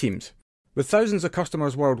hospitality teams. With thousands of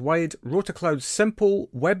customers worldwide, RotaCloud's simple,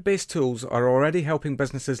 web-based tools are already helping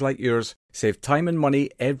businesses like yours save time and money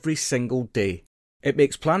every single day. It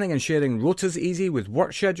makes planning and sharing rotas easy, with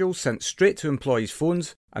work schedules sent straight to employees'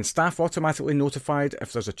 phones and staff automatically notified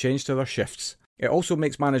if there's a change to their shifts. It also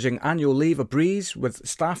makes managing annual leave a breeze, with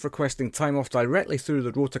staff requesting time off directly through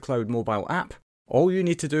the RotaCloud mobile app. All you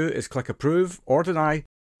need to do is click approve or deny,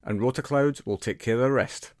 and RotaCloud will take care of the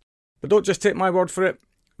rest. But don't just take my word for it.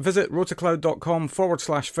 Visit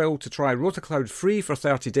rotacloud.com/Phil to try RotaCloud free for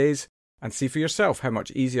 30 days and see for yourself how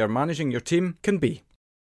much easier managing your team can be.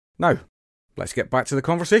 Now, let's get back to the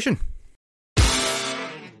conversation.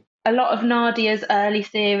 A lot of Nadia's early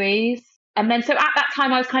series. And then, so at that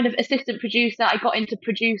time, I was kind of assistant producer. I got into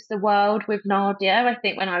producer world with Nadia, I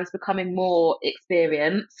think, when I was becoming more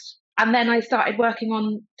experienced. And then I started working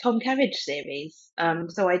on Tom Kerridge series.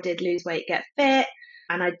 So I did Lose Weight, Get Fit.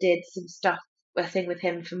 And I did some stuff, a thing with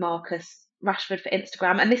him for Marcus Rashford for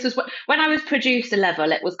Instagram. And this was when I was producer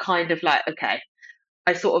level, it was kind of like, okay,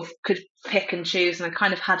 I sort of could pick and choose, and I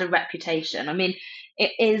kind of had a reputation. I mean,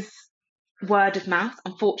 it is word of mouth,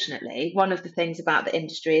 unfortunately. One of the things about the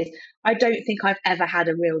industry is I don't think I've ever had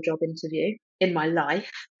a real job interview in my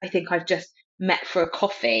life. I think I've just met for a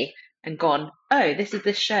coffee and gone, oh, this is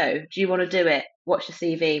this show. Do you want to do it? What's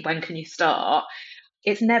your CV? When can you start?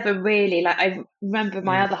 It's never really like, I remember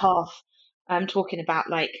my other half talking about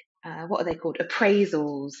like, what are they called?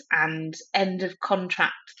 Appraisals and end of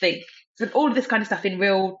contract things. So all of this kind of stuff in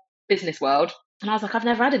real business world. And I was like, I've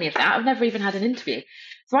never had any of that. I've never even had an interview.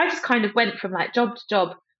 So I just kind of went from like job to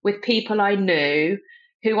job with people I knew,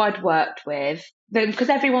 who I'd worked with, because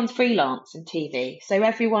everyone's freelance in TV. So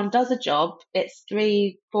everyone does a job. It's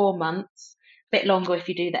 3-4 months, a bit longer if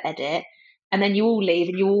you do the edit. And then you all leave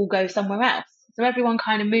and you all go somewhere else. So everyone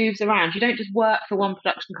kind of moves around. You don't just work for one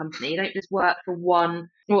production company. You don't just work for one,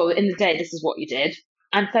 well, in the day, this is what you did.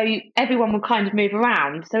 And so everyone would kind of move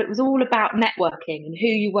around. So it was all about networking and who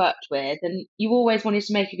you worked with. And you always wanted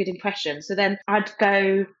to make a good impression. So then I'd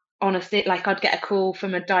go on like I'd get a call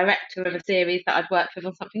from a director of a series that I'd worked with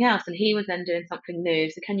on something else. And he was then doing something new.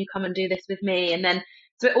 So can you come and do this with me? And then,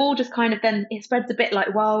 so it all just kind of then, it spreads a bit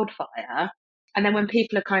like wildfire. And then when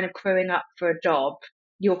people are kind of crewing up for a job,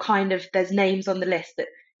 you're kind of, there's names on the list that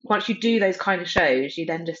once you do those kind of shows, you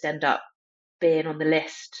then just end up being on the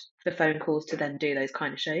list for phone calls to then do those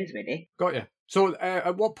kind of shows, really. Got you. So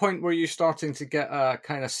at what point were you starting to get a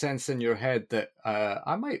kind of sense in your head that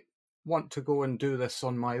I might want to go and do this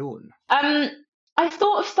on my own? I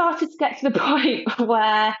sort of started to get to the point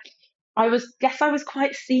where I was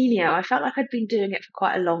quite senior. I felt like I'd been doing it for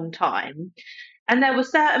quite a long time. And there were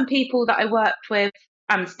certain people that I worked with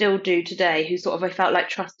and still do today who sort of, I felt like,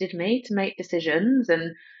 trusted me to make decisions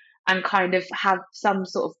and kind of have some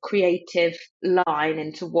sort of creative line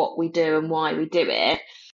into what we do and why we do it.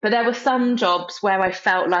 But there were some jobs where I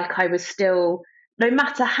felt like I was still, no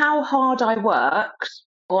matter how hard I worked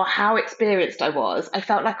or how experienced I was, I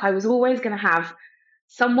felt like I was always going to have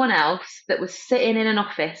someone else that was sitting in an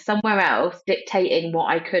office somewhere else dictating what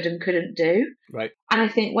I could and couldn't do. Right. And I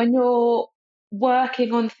think when you're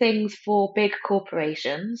working on things for big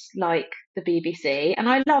corporations like the BBC, and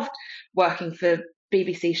I loved working for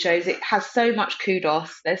BBC shows, it has so much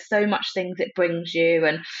kudos, there's so much things it brings you,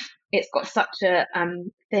 and it's got such a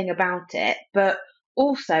thing about it, but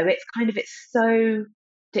also it's so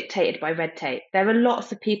dictated by red tape. There are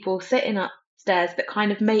lots of people sitting upstairs that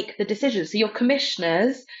kind of make the decisions. So your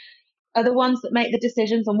commissioners are the ones that make the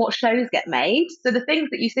decisions on what shows get made. So the things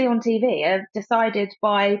that you see on TV are decided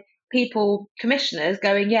by people, commissioners,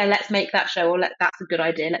 going, yeah, let's make that show, or that's a good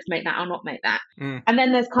idea, let's make that or not make that. And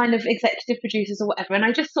then there's kind of executive producers or whatever. And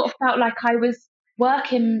I just sort of felt like I was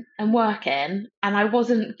working and working, and I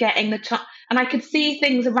wasn't getting the chance. And I could see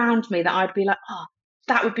things around me that I'd be like, oh,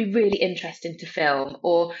 that would be really interesting to film,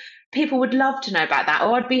 or people would love to know about that.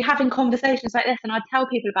 Or I'd be having conversations like this, and I'd tell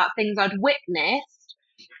people about things I'd witnessed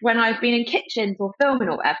when I've been in kitchens or filming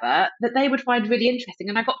or whatever, that they would find really interesting.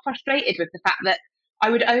 And I got frustrated with the fact that I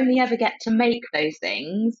would only ever get to make those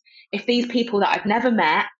things if these people that I've never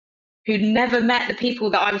met, who'd never met the people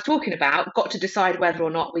that I was talking about, got to decide whether or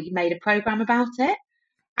not we made a programme about it.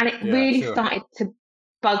 And it really started to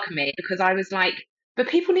bug me, because I was like, but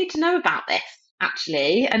people need to know about this,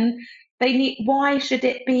 actually. And why should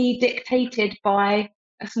it be dictated by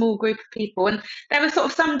a small group of people? And there were sort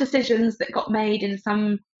of some decisions that got made in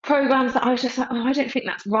some programs that I was just like, oh, I don't think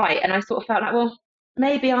that's right. And I sort of felt like, well,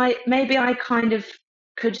 maybe I kind of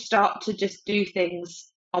could start to just do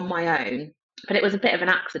things on my own. But it was a bit of an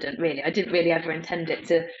accident, really. I didn't really ever intend it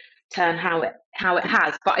to turn how it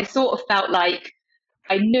has. But I sort of felt like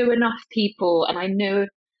I knew enough people, and I knew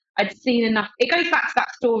I'd seen enough. It goes back to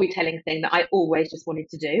that storytelling thing that I always just wanted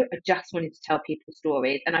to do. I just wanted to tell people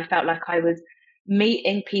stories. And I felt like I was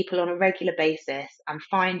meeting people on a regular basis and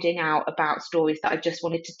finding out about stories that I just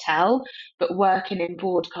wanted to tell. But working in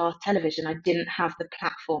broadcast television, I didn't have the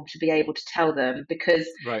platform to be able to tell them, because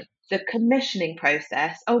the commissioning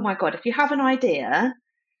process, oh my God, if you have an idea,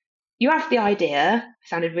 you have the idea,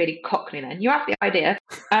 sounded really cockney then, you have the idea,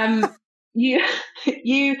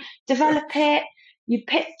 you develop it, you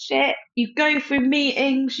pitch it, you go through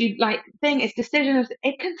meetings, it's decisions.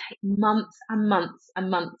 It can take months and months and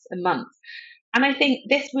months and months. And I think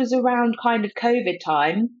this was around kind of COVID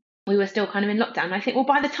time. We were still kind of in lockdown. And I think, well,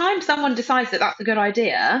 by the time someone decides that that's a good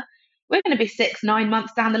idea, we're going to be 6-9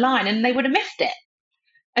 months down the line, and they would have missed it.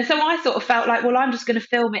 And so I sort of felt like, well, I'm just going to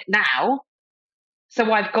film it now. So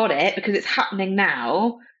I've got it because it's happening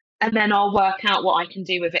now. And then I'll work out what I can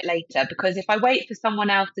do with it later. Because if I wait for someone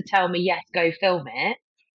else to tell me, yes, go film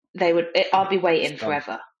it, I'll be waiting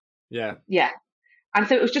forever. Yeah. Yeah. And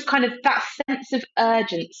so it was just kind of that sense of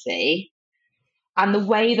urgency, and the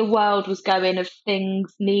way the world was going, of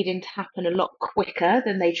things needing to happen a lot quicker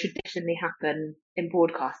than they traditionally happen in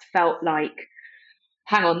broadcast, felt like,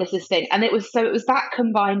 hang on, this is thing. And it was that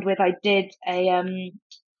combined with, I did a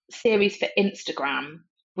series for Instagram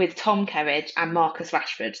with Tom Kerridge and Marcus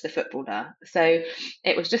Rashford, the footballer. So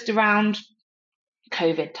it was just around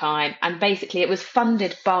COVID time, and basically it was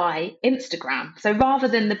funded by Instagram. So rather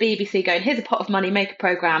than the BBC going, here's a pot of money, make a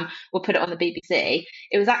programme, we'll put it on the BBC,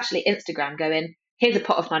 it was actually Instagram going, here's a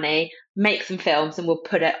pot of money, make some films, and we'll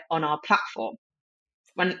put it on our platform.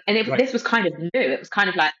 This was kind of new. It was kind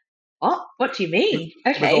of like, what? What do you mean?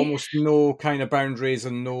 With Okay. almost no kind of boundaries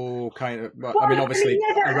and no kind of, well, I mean, obviously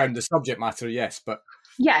around the subject matter, yes, but.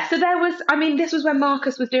 Yeah, so this was when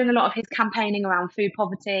Marcus was doing a lot of his campaigning around food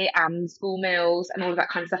poverty and school meals and all of that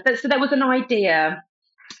kind of stuff. So there was an idea,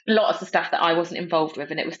 a lot of the stuff that I wasn't involved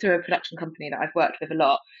with, and it was through a production company that I've worked with a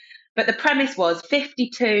lot. But the premise was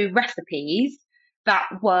 52 recipes that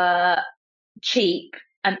were cheap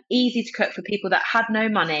and easy to cook for people that had no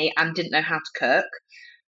money and didn't know how to cook.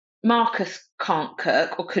 Marcus can't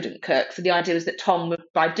cook or couldn't cook. So the idea was that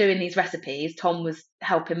by doing these recipes, Tom was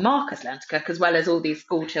helping Marcus learn to cook as well as all these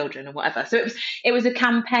school children and whatever. So it was a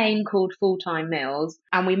campaign called Full-Time Meals,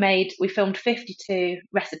 and we filmed 52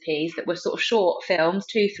 recipes that were sort of short films,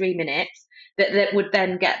 2-3 minutes, that would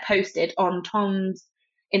then get posted on Tom's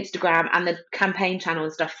Instagram and the campaign channel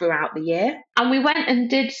and stuff throughout the year. And we went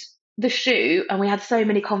and did the shoot, and we had so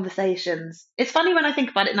many conversations. It's funny when I think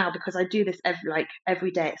about it now, because I do this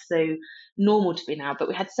every day. It's so normal to me now, but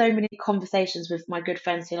we had so many conversations with my good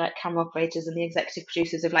friends who like camera operators and the executive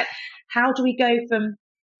producers of like, how do we go from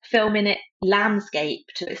filming it landscape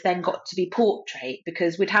to it's then got to be portrait?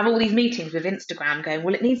 Because we'd have all these meetings with Instagram going,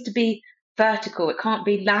 well, it needs to be vertical, it can't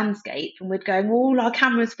be landscape, and we'd go, well, all our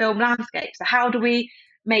cameras film landscape, so how do we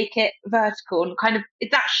make it vertical? And kind of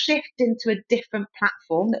that shift into a different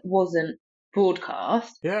platform that wasn't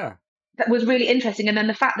broadcast. Yeah. That was really interesting. And then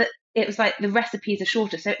the fact that it was like the recipes are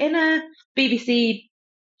shorter. So in a BBC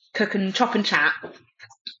cook and chop and chat,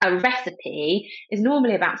 a recipe is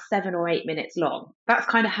normally about 7 or 8 minutes long. That's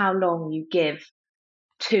kind of how long you give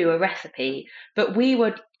to a recipe. But we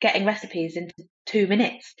were getting recipes into 2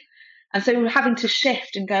 minutes. And so we were having to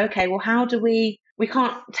shift and go, okay, well, how do we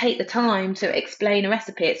can't take the time to explain a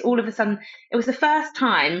recipe. It's all of a sudden, it was the first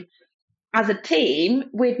time as a team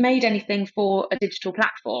we'd made anything for a digital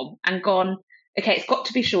platform and gone, okay, it's got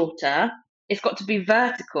to be shorter, it's got to be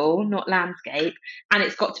vertical, not landscape, and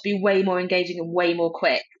it's got to be way more engaging and way more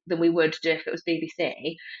quick than we would do if it was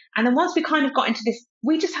BBC. And then once we kind of got into this,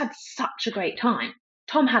 we just had such a great time.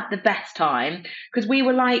 Tom had the best time because we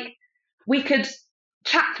were like, we could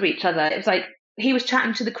chat to each other. It was like, he was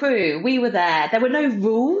chatting to the crew. We were there. There were no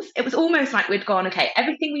rules. It was almost like we'd gone, okay,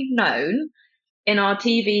 everything we've known in our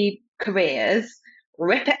TV careers,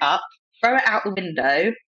 rip it up, throw it out the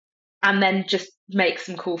window, and then just make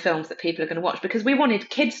some cool films that people are going to watch, because we wanted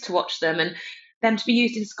kids to watch them and them to be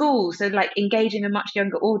used in schools. So like engaging a much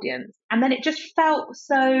younger audience. And then it just felt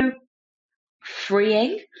so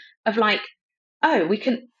freeing of like, oh,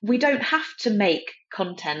 we don't have to make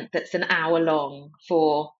content that's an hour long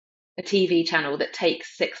for a TV channel that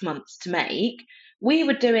takes 6 months to make. We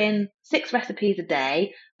were doing 6 recipes a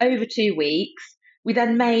day over 2 weeks. We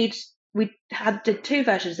did 2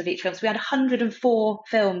 versions of each film. So we had 104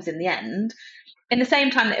 films in the end, in the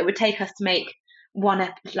same time that it would take us to make 2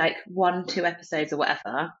 episodes or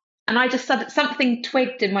whatever. And I just said something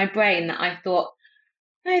twigged in my brain that I thought,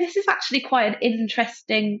 no, this is actually quite an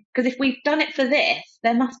interesting, because if we've done it for this,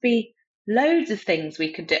 there must be loads of things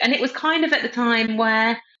we could do. And it was kind of at the time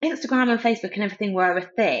where Instagram and Facebook and everything were a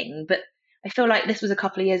thing, but I feel like this was a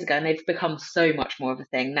couple of years ago and they've become so much more of a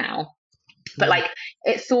thing now. But like,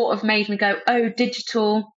 it sort of made me go, oh,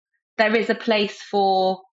 digital, there is a place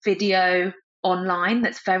for video online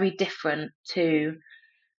that's very different to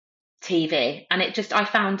TV. And I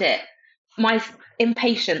found it, my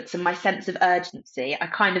impatience and my sense of urgency, I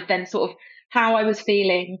kind of then sort of, how I was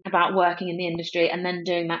feeling about working in the industry and then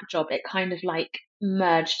doing that job, it kind of like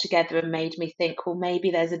merged together and made me think, well,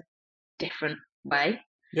 maybe there's a different way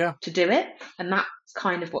to do it. And that's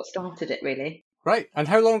kind of what started it, really. Right. And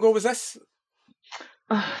how long ago was this?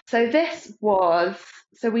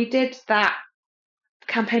 So we did that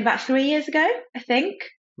campaign about 3 years ago, I think.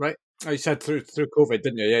 Right. Oh, you said through COVID,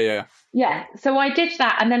 didn't you? Yeah. Yeah. So I did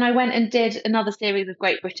that, and then I went and did another series of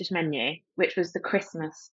Great British Menu, which was the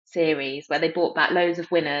Christmas series where they brought back loads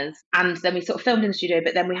of winners. And then we sort of filmed in the studio,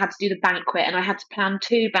 but then we had to do the banquet, and I had to plan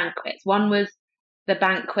 2 banquets. One was the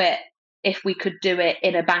banquet if we could do it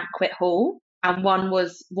in a banquet hall, and one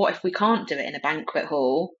was what if we can't do it in a banquet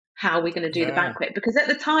hall? How are we going to do the banquet? Because at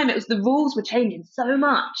the time, the rules were changing so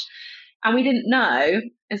much, and we didn't know.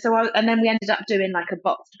 And then we ended up doing like a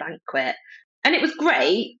boxed banquet, and it was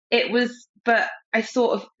great. But I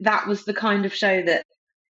sort of, that was the kind of show that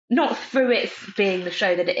not through it being the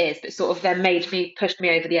show that it is, but sort of then pushed me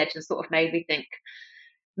over the edge and sort of made me think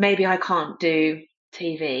maybe I can't do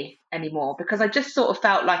TV anymore, because I just sort of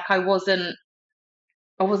felt like I wasn't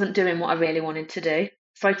doing what I really wanted to do.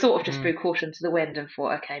 So I sort of just threw caution to the wind and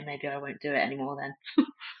thought, okay, maybe I won't do it anymore then.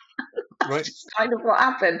 That's just kind of what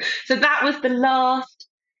happened. So that was the last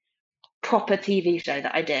proper TV show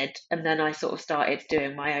that I did, and then I sort of started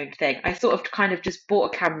doing my own thing. I sort of kind of just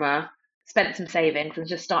bought a camera, spent some savings, and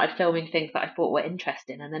just started filming things that I thought were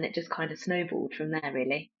interesting, and then it just kind of snowballed from there,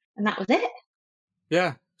 really. And that was it.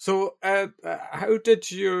 Yeah. So, how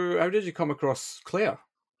did you come across Claire?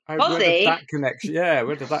 Where did that connection? Yeah,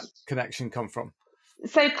 where did that connection come from?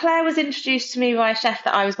 So Claire was introduced to me by a chef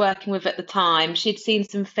that I was working with at the time. She'd seen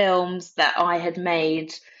some films that I had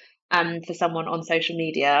made for someone on social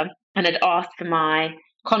media, and had asked for my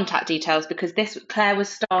contact details because Claire was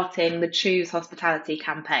starting the Choose Hospitality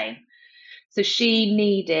campaign. So she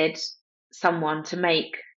needed someone to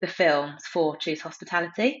make the films for Choose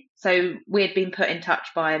Hospitality. So we had been put in touch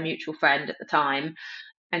by a mutual friend at the time,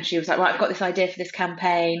 and she was like, right, I've got this idea for this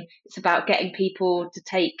campaign. It's about getting people to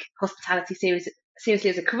take hospitality seriously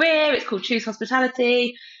as a career. It's called Choose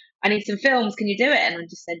Hospitality. I need some films. Can you do it? And I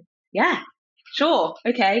just said, yeah, sure.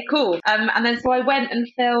 Okay, cool. And then so I went and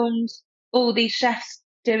filmed all these chefs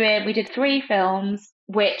we did 3 films,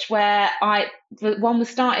 one was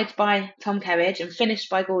started by Tom Kerridge and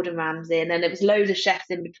finished by Gordon Ramsay. And then there was loads of chefs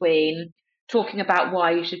in between talking about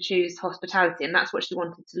why you should choose hospitality. And that's what she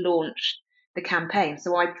wanted to launch the campaign.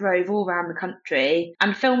 So I drove all around the country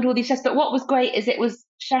and filmed all these chefs. But what was great is it was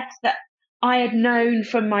chefs that I had known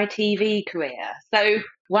from my TV career. So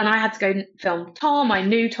when I had to go film Tom, I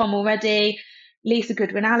knew Tom already. Lisa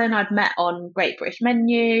Goodwin-Allen I'd met on Great British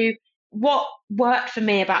Menu. What worked for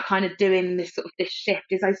me about kind of doing this shift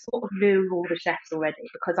is I sort of knew all the chefs already,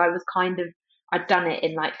 because I'd done it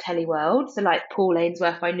in like Telly World. So like Paul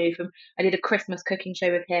Ainsworth I did a Christmas cooking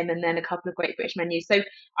show with him, and then a couple of Great British Menus. So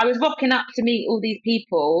I was rocking up to meet all these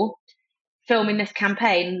people filming this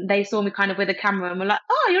campaign. They saw me kind of with a camera and were like,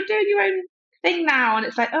 oh, you're doing your own thing now. And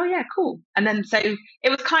it's like, oh yeah, cool. And then so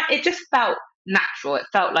it just felt natural. It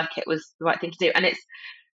felt like it was the right thing to do. And it's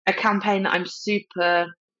a campaign that I'm super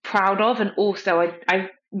proud of, and also I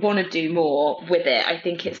want to do more with it. I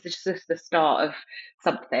think it's just the start of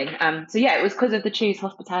something. So yeah, it was because of the Choose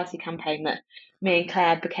Hospitality campaign that me and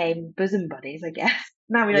Claire became bosom buddies, I guess.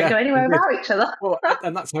 Now we don't go anywhere without each other. Well,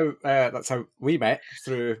 and that's how we met,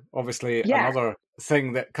 through obviously another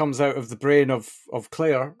thing that comes out of the brain of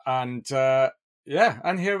Claire, and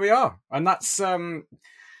and here we are. And that's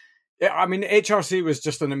I mean, HRC was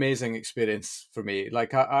just an amazing experience for me.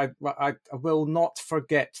 Like I will not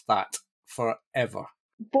forget that forever.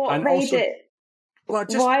 What made it? Well,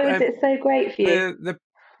 why was it so great for you?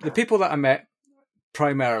 The people that I met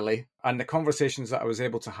primarily, and the conversations that I was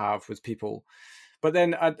able to have with people. But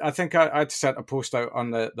then I think I'd sent a post out on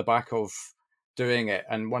the back of doing it,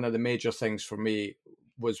 and one of the major things for me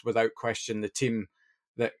was, without question, the team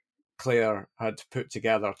that Claire had put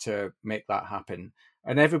together to make that happen.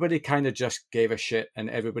 And everybody kind of just gave a shit, and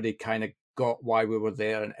everybody kind of got why we were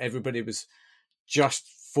there, and everybody was just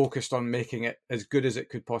focused on making it as good as it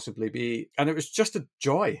could possibly be. And it was just a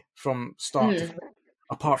joy from start to,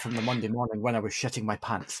 apart from the Monday morning when I was shitting my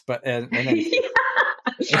pants. But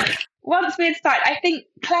once we had started, I think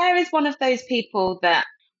Claire is one of those people that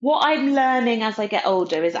what I'm learning as I get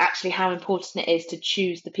older is actually how important it is to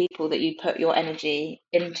choose the people that you put your energy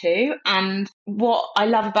into. And what I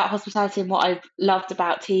love about hospitality, and what I've loved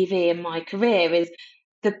about TV in my career, is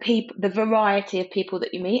the variety of people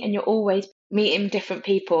that you meet, and you're always meeting different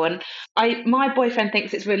people. And my boyfriend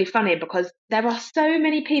thinks it's really funny because there are so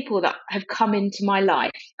many people that have come into my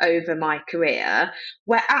life over my career,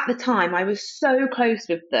 where at the time I was so close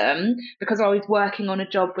with them because I was working on a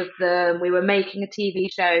job with them, we were making a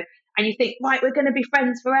TV show, and you think, right, we're going to be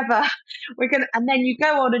friends forever. And then you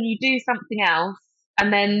go on and you do something else,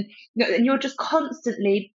 and then you're just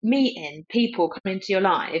constantly meeting people come into your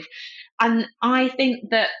life. And I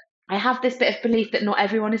think that I have this bit of belief that not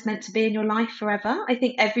everyone is meant to be in your life forever. I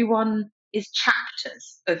think everyone is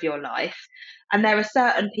chapters of your life. And there are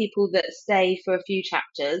certain people that stay for a few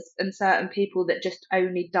chapters, and certain people that just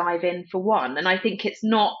only dive in for one. And I think there's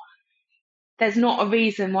not a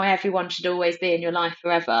reason why everyone should always be in your life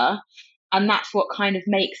forever. And that's what kind of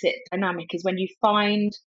makes it dynamic, is when you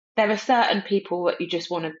find there are certain people that you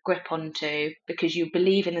just want to grip onto because you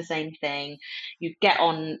believe in the same thing, you get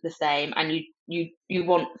on the same, and you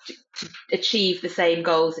want to achieve the same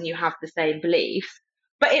goals, and you have the same beliefs.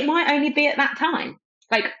 But it might only be at that time.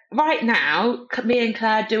 Like right now, me and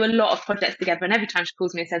Claire do a lot of projects together, and every time she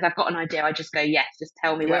calls me and says, I've got an idea, I just go, yes, just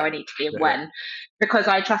tell me where Yeah. I need to be and Yeah. when, because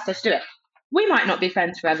I trust her to do it. We might not be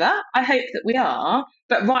friends forever. I hope that we are.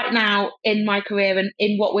 But right now, in my career and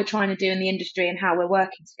in what we're trying to do in the industry and how we're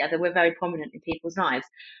working together, we're very prominent in people's lives.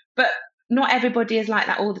 But not everybody is like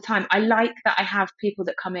that all the time. I like that I have people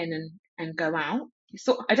that come in and go out.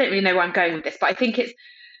 So I don't really know where I'm going with this, but I think it's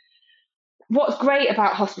what's great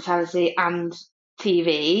about hospitality and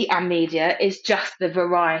TV and media is just the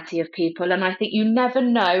variety of people. And I think you never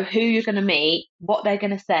know who you're going to meet, what they're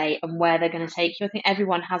going to say, and where they're going to take you. I think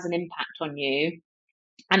everyone has an impact on you,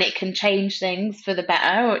 and it can change things for the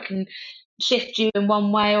better, or it can shift you in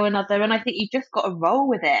one way or another. And I think you just got to roll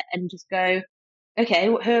with it and just go, okay,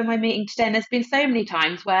 who am I meeting today? And there's been so many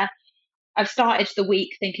times where I've started the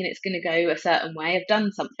week thinking it's going to go a certain way. I've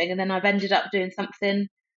done something and then I've ended up doing something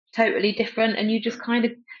totally different. And you just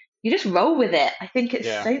roll with it. I think it's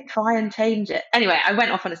Yeah. don't try and change it. Anyway, I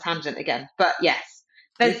went off on a tangent again, but yes,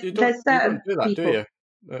 You there's don't certain do that, do people.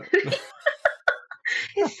 you?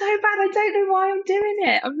 It's so bad. I don't know why I'm doing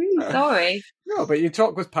it. I'm really sorry. No, but you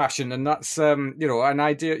talk with passion, and that's an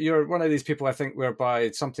idea. You're one of these people, I think,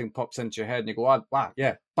 whereby something pops into your head and you go, "Ah, wow,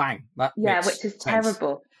 yeah, bang, that Yeah, makes which is sense."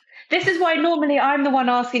 terrible. This is why normally I'm the one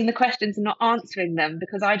asking the questions and not answering them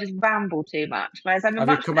because I just ramble too much. Whereas I'm a Have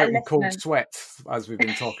you much come out better in cold listener. sweat as we've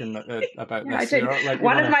been talking about Yeah, I this? don't. You're like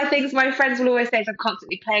One of my things my friends will always say is I'm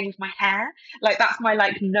constantly playing with my hair. Like that's my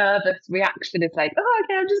like nervous reaction. It's like, oh,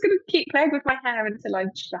 okay, I'm just gonna keep playing with my hair until I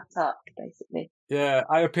shut up, basically. Yeah,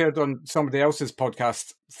 I appeared on somebody else's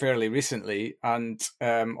podcast fairly recently, and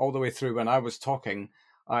all the way through when I was talking,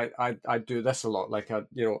 I do this a lot. Like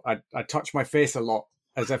I touch my face a lot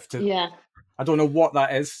as if to. Yeah. I don't know what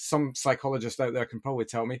that is. Some psychologist out there can probably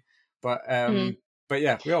tell me, but Mm.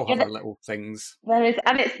 yeah, we all have Yeah, our little things. there is,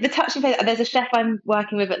 and it's the touch and face. There's a chef I'm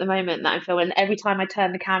working with at the moment that I'm filming. Every time I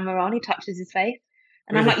turn the camera on, he touches his face,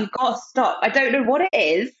 and I'm Really? like, "You've got to stop." I don't know what it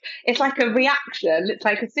is. It's like a reaction. It's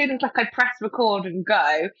like as soon as like I press record and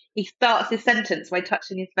go, he starts his sentence by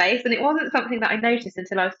touching his face, and it wasn't something that I noticed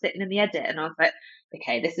until I was sitting in the edit, and I was like,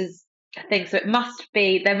 "Okay, this is a thing." So there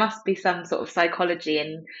must be some sort of psychology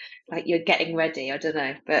and like you're getting ready. I don't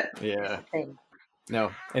know, but it's Yeah. a thing.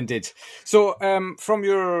 No, indeed. So, from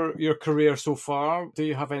your career so far, do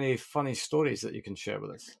you have any funny stories that you can share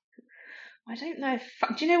with us? I don't know.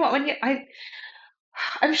 Do you know what?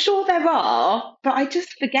 I'm sure there are, but I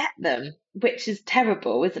just forget them, which is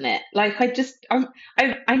terrible, isn't it? Like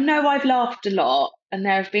I know I've laughed a lot, and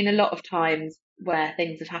there have been a lot of times where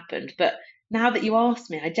things have happened. But now that you ask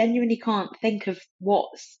me, I genuinely can't think of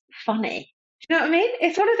what's funny. Do you know what I mean?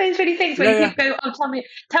 It's one of those really things where Yeah, you yeah. people go, "Oh,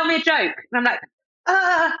 tell me a joke," and I'm like,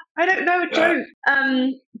 I don't know a Uh,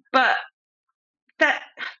 joke. But that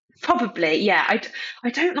probably, yeah. I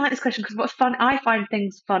don't like this question because what's fun? I find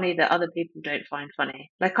things funny that other people don't find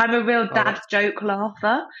funny. Like I'm a real oh, dad joke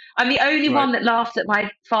laugher. I'm the only right. one that laughs at my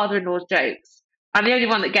father-in-law's jokes. I'm the only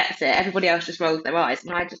one that gets it. Everybody else just rolls their eyes,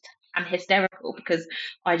 and I'm hysterical because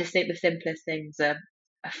I just think the simplest things are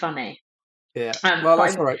funny. Yeah. Well, But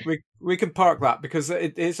that's all right. We can park that because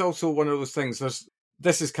it's also one of those things.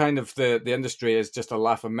 This is kind of the industry is just a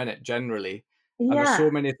laugh a minute generally, and there's yeah,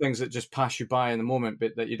 so many things that just pass you by in the moment,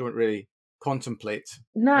 but that you don't really contemplate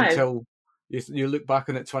no, until you look back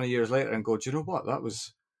on it 20 years later and go, do you know what? That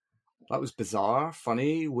was bizarre,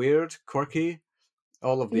 funny, weird, quirky,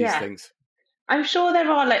 all of these yeah. things. I'm sure there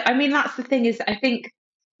are like I mean that's the thing is I think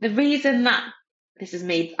the reason that this is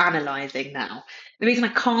me analysing now. The reason I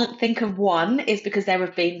can't think of one is because there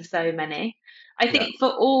have been so many. I Yeah. think for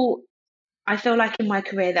all I feel like in my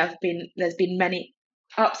career there's been many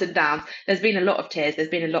ups and downs. There's been a lot of tears, there's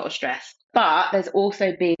been a lot of stress, but there's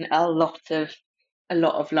also been a lot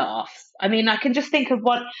of laughs. I mean, I can just think of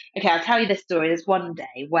one. Okay, I'll tell you this story. There's one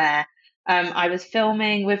day where I was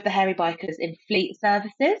filming with the Hairy Bikers in Fleet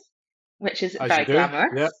Services, which is As you very do.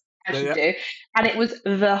 glamorous, Yeah. Yeah. as you Yeah. do. And it was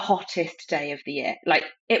the hottest day of the year. Like,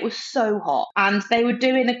 it was so hot. And they were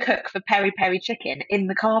doing a cook for peri peri chicken in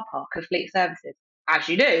the car park of Fleet Services, as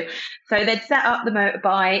you do. So they'd set up the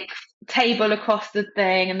motorbike, table across the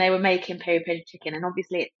thing, and they were making peri peri chicken. And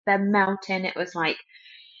obviously, they're melting. It was like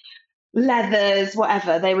leathers,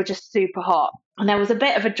 whatever. They were just super hot. And there was a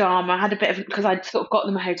bit of a drama. I had a bit of, because I'd sort of got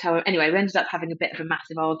them a hotel. Anyway, we ended up having a bit of a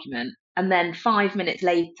massive argument. And then 5 minutes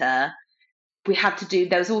later, we had to do,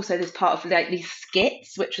 there was also this part of like these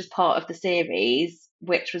skits, which was part of the series,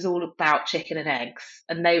 which was all about chicken and eggs.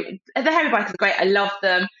 And the Hairy Bikers are great. I love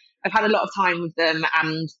them. I've had a lot of time with them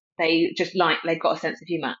and they've got a sense of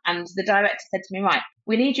humour. And the director said to me, right,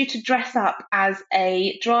 we need you to dress up as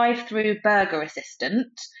a drive-through burger assistant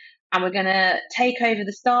and we're going to take over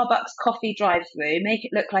the Starbucks coffee drive-through, make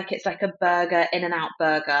it look like it's like a burger, In-N-Out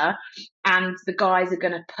burger, and the guys are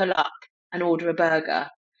going to pull up and order a burger.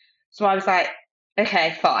 So I was like,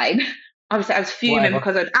 okay, fine. I was fuming Whatever.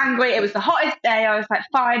 because I was angry. It was the hottest day. I was like,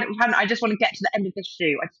 fine, I just want to get to the end of this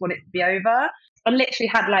shoot. I just want it to be over. I literally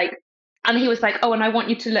had like, and he was like, oh, and I want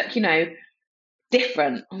you to look,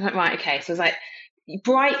 different. I was like, right, okay. So I was like,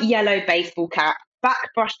 bright yellow baseball cap, back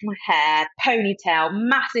brushed my hair, ponytail,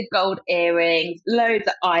 massive gold earrings, loads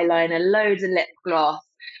of eyeliner, loads of lip gloss,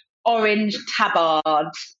 orange tabard.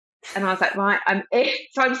 And I was like, right, I'm in.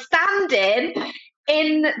 So I'm standing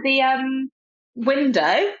in the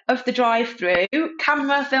window of the drive-through,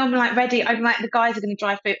 camera film like ready. I'm like, the guys are going to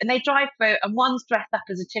drive through, and they drive through, and one's dressed up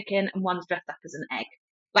as a chicken and one's dressed up as an egg,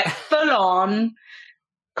 like full on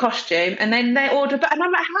costume. And then they order, and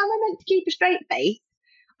I'm like, how am I meant to keep a straight face?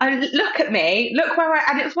 I look at me, look where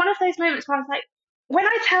and it was one of those moments where I was like, when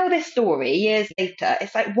I tell this story years later,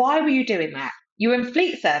 it's like, why were you doing that? You were in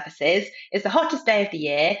Fleet Services, it's the hottest day of the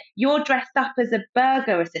year, you're dressed up as a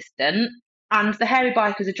burger assistant, and the hairy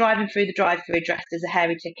bikers are driving through the drive-through dressed as a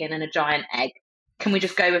hairy chicken and a giant egg. Can we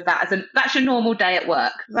just go with that that's your normal day at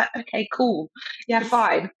work? I was like, okay, cool. Yeah,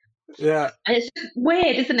 fine. Yeah. And it's just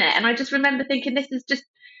weird, isn't it? And I just remember thinking,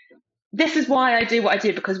 this is why I do what I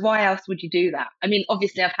do, because why else would you do that? I mean,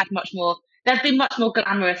 obviously there's been much more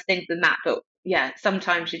glamorous things than that, but yeah,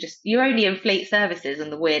 sometimes you're only in Fleet Services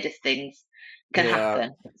and the weirdest things can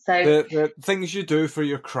happen. So the things you do for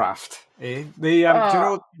your craft, eh? Do you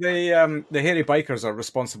know the hairy bikers are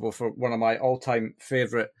responsible for one of my all-time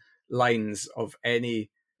favourite lines of any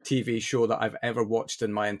TV show that I've ever watched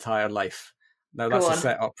in my entire life. Now that's a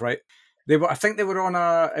setup, right? I think they were on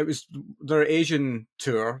it was their Asian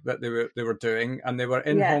tour that they were doing, and they were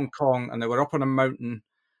in Hong Kong, and they were up on a mountain,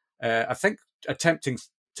 I think attempting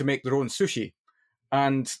to make their own sushi.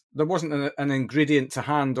 And there wasn't an ingredient to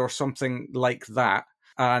hand or something like that.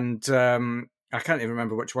 And I can't even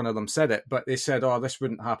remember which one of them said it, but they said, oh, this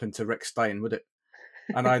wouldn't happen to Rick Stein, would it?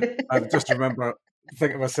 And I just remember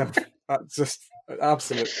thinking to myself, that's just an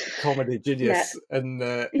absolute comedy genius in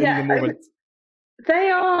the moment.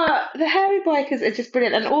 The hairy bikers are just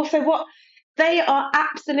brilliant. And also they are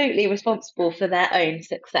absolutely responsible for their own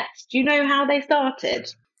success. Do you know how they started?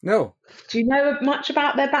 No. Do you know much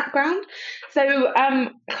about their background? So I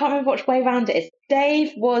can't remember which way around it is.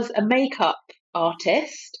 Dave was a makeup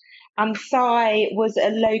artist and Sai was a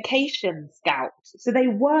location scout. So they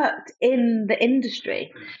worked in the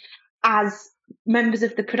industry as members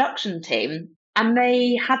of the production team, and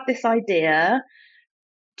they had this idea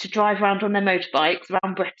to drive around on their motorbikes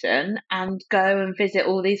around Britain and go and visit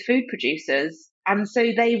all these food producers. And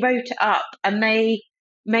so they wrote it up and they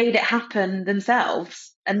made it happen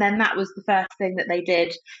themselves. And then that was the first thing that they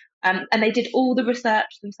did. And they did all the research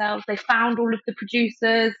themselves. They found all of the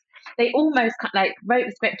producers. They almost like wrote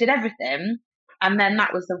the script, did everything. And then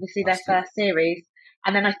that was obviously their first series.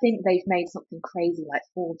 And then I think they've made something crazy like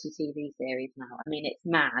 40 TV series now. I mean, it's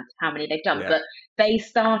mad how many they've done. Yeah. But they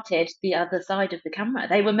started the other side of the camera.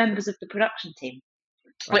 They were members of the production team,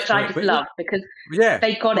 which I just love because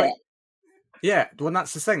they got it. Yeah, well,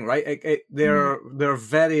 that's the thing, right? They're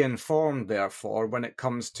very informed, therefore, when it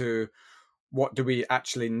comes to what do we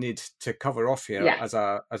actually need to cover off here as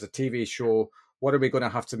a TV show. What are we going to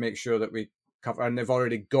have to make sure that we cover? And they've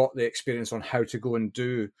already got the experience on how to go and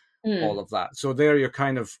do all of that. So there you're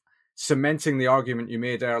kind of cementing the argument you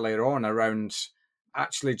made earlier on around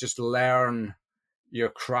actually just learn your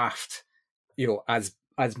craft,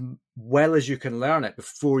 as well as you can learn it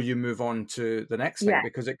before you move on to the next thing,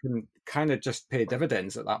 because it can kind of just pay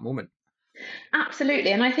dividends at that moment.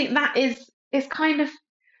 Absolutely. And I think that is kind of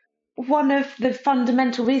one of the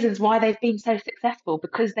fundamental reasons why they've been so successful,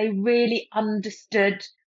 because they really understood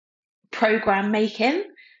program making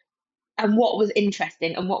and what was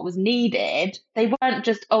interesting and what was needed. They weren't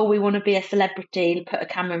just, we want to be a celebrity, put a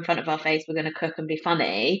camera in front of our face, we're going to cook and be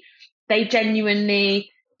funny. They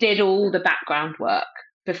genuinely did all the background work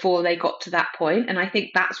before they got to that point. And I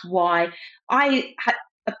think that's why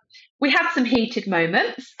we had some heated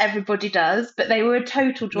moments, everybody does, but they were a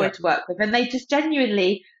total joy to work with. And they just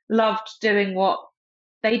genuinely loved doing what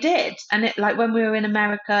they did. And it, like when we were in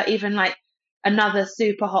America, even like another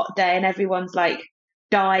super hot day and everyone's like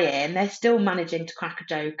dying, they're still managing to crack a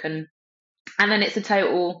joke, and then it's a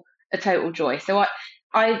total joy. So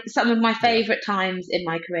I some of my favourite times in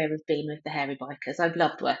my career have been with the hairy bikers. I've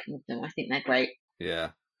loved working with them. I think they're great. Yeah,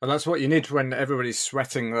 well, that's what you need when everybody's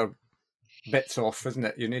sweating their bits off, isn't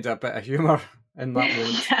it? You need a bit of humour in that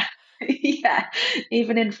moment. Yeah,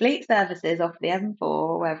 even in Fleet Services off the M4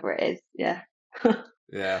 or wherever it is. Yeah.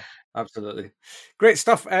 Yeah, absolutely. Great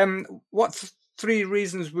stuff. What three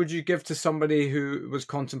reasons would you give to somebody who was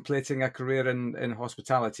contemplating a career in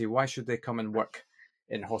hospitality? Why should they come and work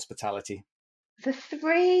in hospitality? The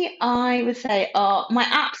three I would say are my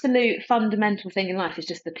absolute fundamental thing in life is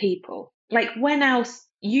just the people. Like, when else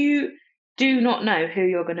you do not know who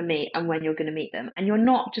you're going to meet and when you're going to meet them, and you're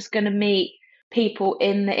not just going to meet people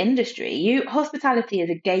in the industry. Hospitality is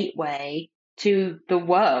a gateway to the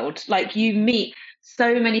world. Like, you meet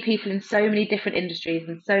so many people in so many different industries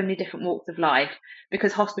and so many different walks of life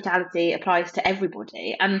because hospitality applies to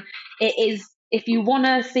everybody. And it is, if you want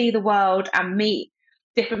to see the world and meet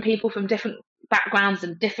different people from different backgrounds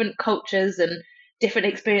and different cultures and different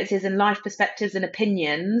experiences and life perspectives and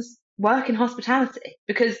opinions, work in hospitality,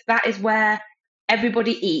 because that is where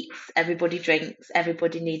everybody eats, everybody drinks,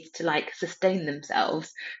 everybody needs to like sustain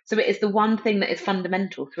themselves. So it is the one thing that is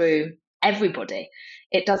fundamental through everybody.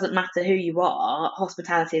 It doesn't matter who you are,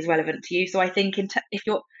 hospitality is relevant to you. So I think if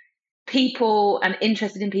you're people and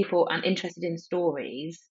interested in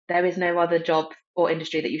stories, there is no other job or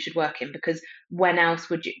industry that you should work in, because when else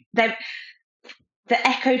would you? The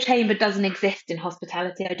echo chamber doesn't exist in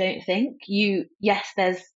hospitality, I don't think. Yes,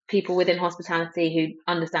 there's people within hospitality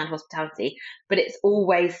who understand hospitality, but it's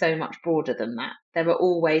always so much broader than that. There are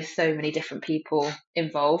always so many different people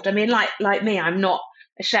involved. I mean, like me, I'm not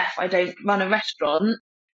a chef, I don't run a restaurant,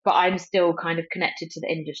 but I'm still kind of connected to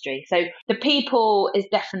the industry. So the people is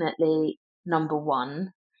definitely number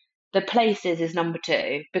one. The places is number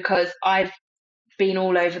two, because I've been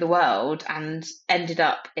all over the world and ended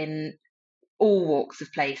up in all walks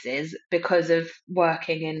of places because of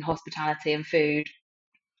working in hospitality and food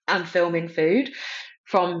and filming food,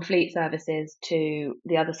 from fleet services to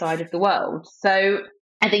the other side of the world. So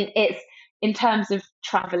I think it's in terms of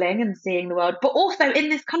traveling and seeing the world, but also in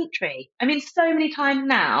this country. I mean, so many times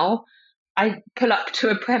now I pull up to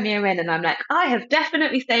a Premier Inn and I'm like, I have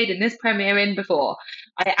definitely stayed in this Premier Inn before.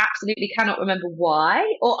 I absolutely cannot remember why.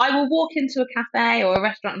 Or I will walk into a cafe or a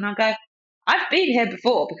restaurant and I'll go, I've been here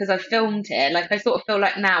before because I've filmed here. Like, I sort of feel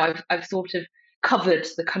like now I've sort of covered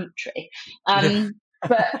the country. Yeah.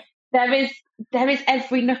 But there is there is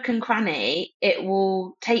every nook and cranny it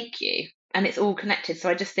will take you, and it's all connected. So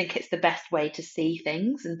I just think it's the best way to see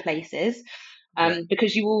things and places, Yeah.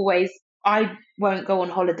 because I won't go on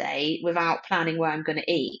holiday without planning where I'm going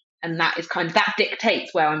to eat. And that is kind of, that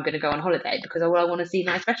dictates where I'm going to go on holiday, because I want to see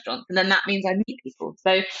nice restaurants. And then that means I meet people.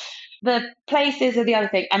 So the places are the other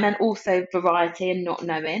thing. And then also variety and not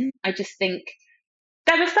knowing. I just think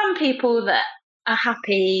there are some people that are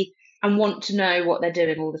happy and want to know what they're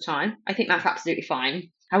doing all the time. I think that's absolutely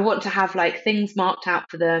fine. I want to have like things marked out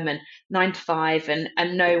for them and 9 to 5,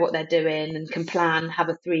 and know what they're doing and can plan, have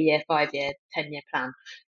a 3 year, 5 year, 10 year plan.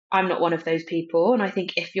 I'm not one of those people. And I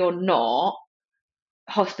think if you're not,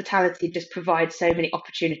 hospitality just provides so many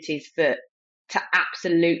opportunities to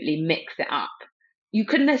absolutely mix it up. You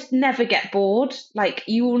can just never get bored. Like,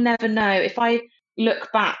 you will never know. If I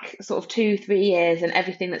look back sort of 2, 3 years and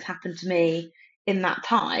everything that's happened to me in that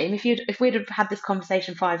time, if we'd have had this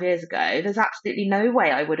conversation 5 years ago, there's absolutely no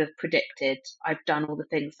way I would have predicted I've done all the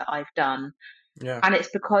things that I've done. Yeah. And it's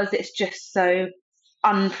because it's just so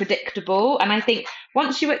unpredictable. And I think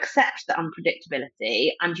once you accept the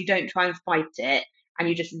unpredictability and you don't try and fight it and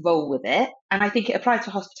you just roll with it, and I think it applies to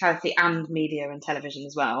hospitality and media and television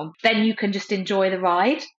as well, then you can just enjoy the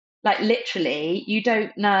ride. Like, literally, you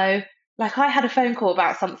don't know. Like, I had a phone call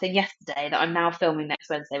about something yesterday that I'm now filming next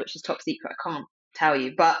Wednesday, which is top secret. I can't tell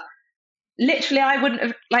you, but literally, I wouldn't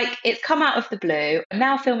have, like, it's come out of the blue. I'm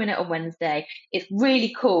now filming it on Wednesday. It's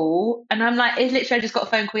really cool. And I'm like, it's literally, I just got a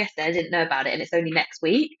phone call yesterday. I didn't know about it. And it's only next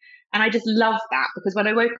week. And I just love that, because when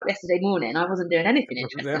I woke up yesterday morning, I wasn't doing anything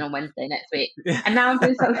interesting Yeah. on Wednesday next week. Yeah. And now I'm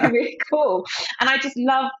doing something really cool. And I just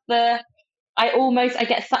love I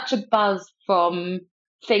get such a buzz from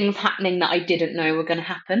things happening that I didn't know were going to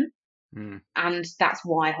happen. Mm. And that's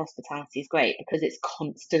why hospitality is great, because it's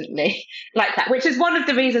constantly like that, which is one of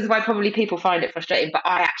the reasons why probably people find it frustrating. But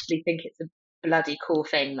I actually think it's a bloody cool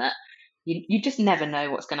thing that you just never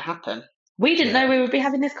know what's going to happen. We didn't Yeah. know we would be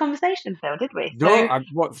having this conversation, Phil, did we? No, So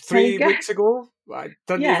what, there you three go. weeks ago? I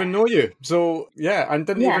didn't Yeah, even know you. So, yeah, and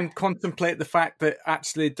didn't yeah, even contemplate the fact that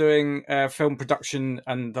actually doing film production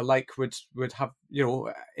and the like would have,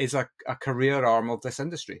 is a career arm of this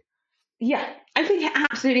industry. yeah. I think it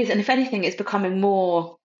absolutely is. And if anything, it's becoming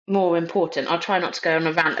more more important. I'll try not to go on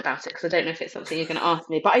a rant about it because I don't know if it's something you're going to ask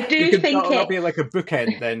me, but I You do can think that'll it. be like a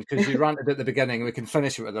bookend then, because you ranted at the beginning. We can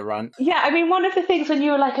finish it with a rant. Yeah, I mean, one of the things when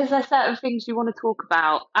you were like, is there certain things you want to talk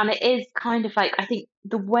about? And it is kind of like, I think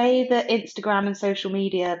the way that Instagram and social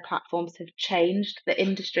media platforms have changed the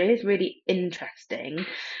industry is really interesting.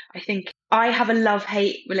 I think I have a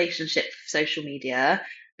love-hate relationship with social media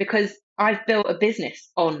because I've built a business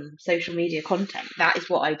on social media content. That is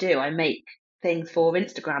what I do. I make things for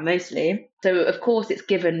Instagram mostly. So of course it's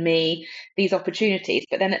given me these opportunities,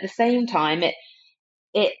 but then at the same time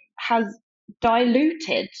it has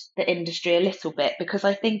diluted the industry a little bit because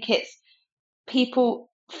I think it's people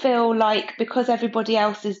feel like because everybody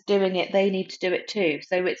else is doing it, they need to do it too.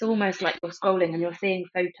 So it's almost like you're scrolling and you're seeing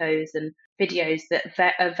photos and videos that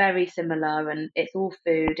are very similar, and it's all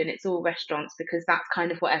food and it's all restaurants because that's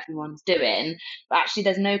kind of what everyone's doing. But actually,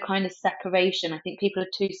 there's no kind of separation. I think people are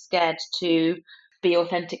too scared to be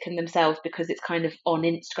authentic in themselves because it's kind of on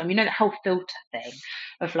Instagram. You know, that whole filter thing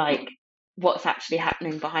of like what's actually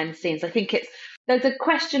happening behind the scenes. I think there's a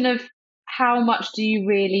question of how much do you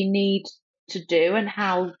really need to do and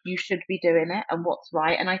how you should be doing it and what's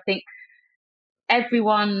right. And I think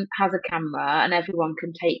everyone has a camera and everyone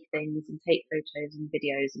can take things and take photos and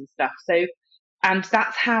videos and stuff. So, and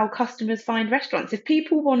that's how customers find restaurants. If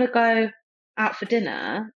people want to go out for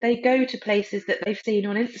dinner, they go to places that they've seen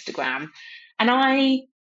on Instagram.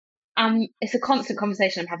 And it's a constant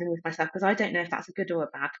conversation I'm having with myself because I don't know if that's a good or a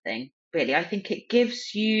bad thing, really. I think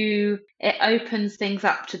it opens things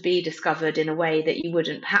up to be discovered in a way that you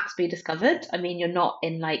wouldn't perhaps be discovered. I mean, you're not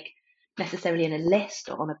in like necessarily in a list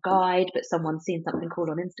or on a guide, but someone's seen something cool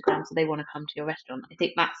on Instagram, so they want to come to your restaurant. I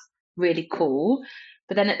think that's really cool.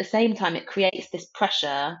 But then at the same time, it creates this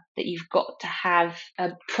pressure that you've got to have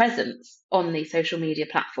a presence on these social media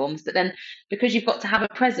platforms. But then because you've got to have a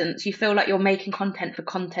presence, you feel like you're making content for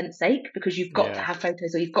content's sake because you've got to Yeah. have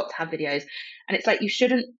photos or you've got to have videos. And it's like you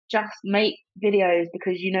shouldn't just make videos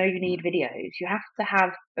because you know you need videos. You have to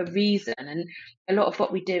have a reason. And a lot of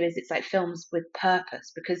what we do is it's like films with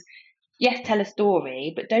purpose because, yes, tell a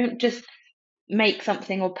story, but don't just make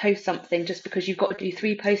something or post something just because you've got to do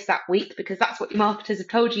 3 posts that week because that's what your marketers have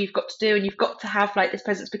told you you've got to do and you've got to have like this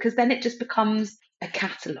presence because then it just becomes a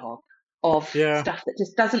catalogue of Yeah. stuff that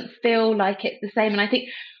just doesn't feel like it's the same. And I think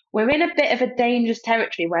we're in a bit of a dangerous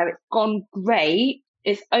territory where it's gone great.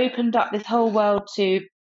 It's opened up this whole world to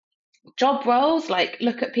job roles. Like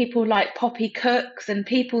look at people like Poppy Cooks and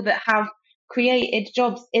people that have created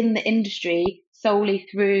jobs in the industry solely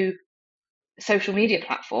through social media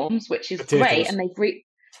platforms, which is great. Potatoes. And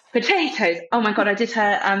potatoes. Oh my god, I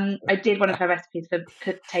did one of her recipes for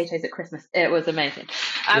potatoes at Christmas. It was amazing.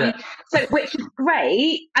 Yeah. Um, so which is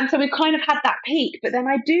great. And so we've kind of had that peak, but then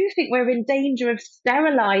I do think we're in danger of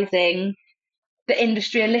sterilizing the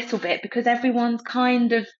industry a little bit because everyone's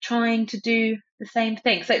kind of trying to do the same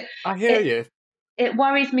thing. So I hear it you. it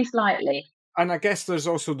worries me slightly. And I guess there's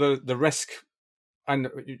also the risk, and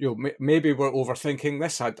maybe we're overthinking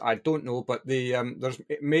this. I don't know, but there's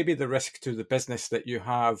maybe the risk to the business that you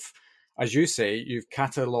have, as you say, you've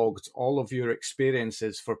catalogued all of your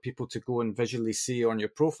experiences for people to go and visually see on your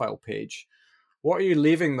profile page. What are you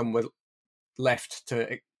leaving them with left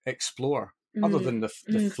to explore? Other Mm, than the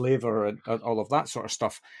mm, flavor and all of that sort of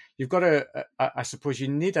stuff, you've got to. I suppose you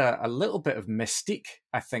need a little bit of mystique,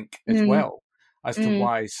 I think, as mm, well, as to mm.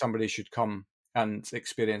 why somebody should come and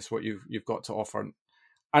experience what you've got to offer.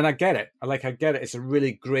 And I get it. I get it. It's a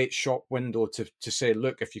really great shop window to say,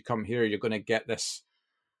 look, if you come here, you're going to get this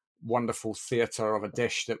wonderful theatre of a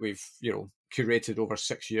dish that we've curated over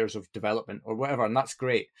 6 years of development or whatever, and that's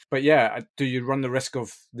great. But yeah, do you run the risk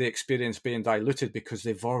of the experience being diluted because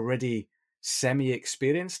they've already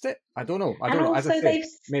semi-experienced it? I don't know. And As I also say,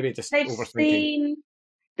 maybe just they've overthinking. seen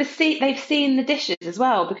they've seen the dishes as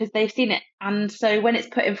well because they've seen it, and so when it's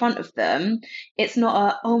put in front of them, it's not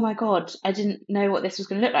a oh my god, I didn't know what this was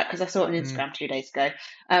going to look like because I saw it on Mm, Instagram 2 days ago,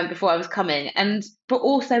 before I was coming. And but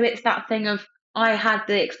also it's that thing of I had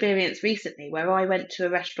the experience recently where I went to a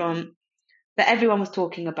restaurant that everyone was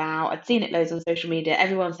talking about. I'd seen it loads on social media,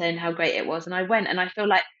 everyone saying how great it was, and I went and I feel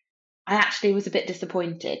like I actually was a bit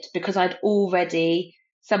disappointed because I'd already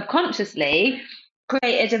subconsciously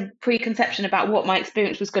created a preconception about what my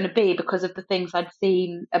experience was going to be because of the things I'd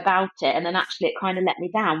seen about it. And then actually it kind of let me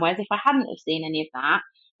down. Whereas if I hadn't have seen any of that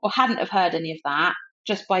or hadn't have heard any of that,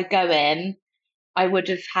 just by going, I would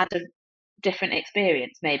have had a different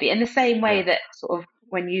experience maybe. In the same way yeah. that sort of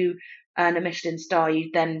when you earn a Michelin star, you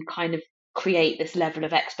then kind of create this level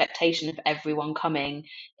of expectation of everyone coming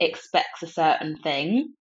expects a certain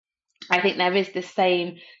thing. I think there is the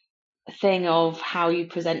same thing of how you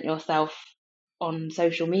present yourself on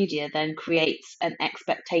social media then creates an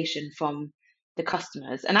expectation from the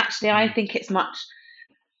customers. And actually, I think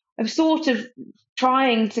I'm sort of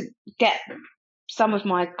trying to get some of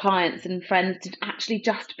my clients and friends to actually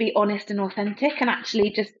just be honest and authentic, and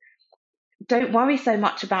actually just don't worry so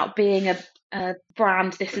much about being a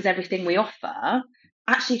brand. This is everything we offer.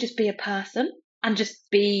 Actually, just be a person and just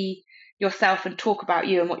be yourself and talk about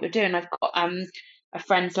you and what you're doing. I've got a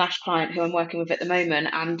friend slash client who I'm working with at the moment,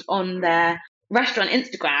 and on their restaurant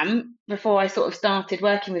Instagram, before I sort of started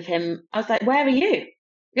working with him, I was like, "Where are you?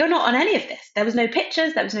 You're not on any of this." There was no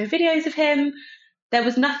pictures, there was no videos of him, there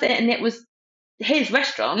was nothing, and it was his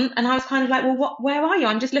restaurant. And I was kind of like, "Well, where are you?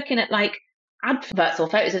 I'm just looking at like adverts or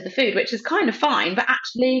photos of the food," which is kind of fine. But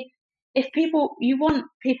actually, if you want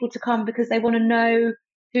people to come because they want to know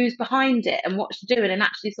who's behind it and what you're doing. And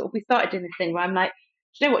actually, sort of, we started doing this thing where I'm like,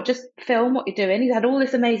 "Do you know what? Just film what you're doing." He's had all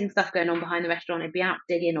this amazing stuff going on behind the restaurant. He'd be out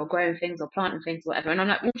digging or growing things or planting things or whatever. And I'm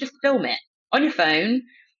like, "Well, just film it on your phone,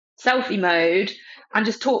 selfie mode, and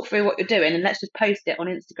just talk through what you're doing, and let's just post it on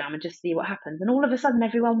Instagram and just see what happens." And all of a sudden,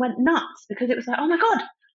 everyone went nuts because it was like, "Oh my God,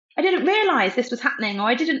 I didn't realize this was happening," or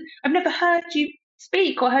I've never heard you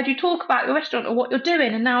speak or heard you talk about your restaurant or what you're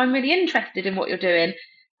doing. And now I'm really interested in what you're doing."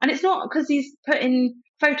 And it's not because he's putting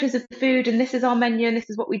photos of the food and this is our menu and this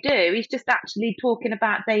is what we do. He's just actually talking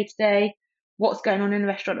about day to day, what's going on in the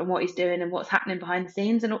restaurant and what he's doing and what's happening behind the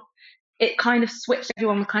scenes. And it kind of switched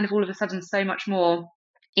everyone was kind of all of a sudden so much more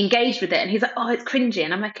engaged with it. And he's like, "Oh, it's cringy."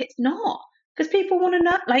 And I'm like, "It's not, because people want to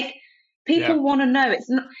know, like, people want to know.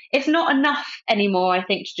 It's not enough anymore, I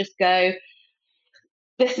think, to just go,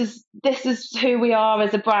 this is who we are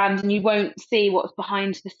as a brand, and you won't see what's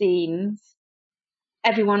behind the scenes.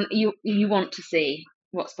 Everyone, you want to see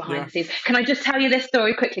what's behind the scenes." Can I just tell you this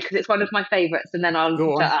story quickly, because it's one of my favourites, and then I'll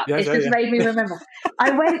shut up. It's just made me remember.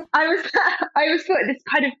 I was put this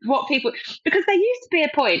kind of what people, because there used to be a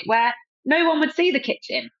point where no one would see the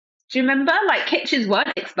kitchen. Do you remember? Like, kitchens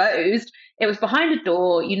weren't exposed. It was behind a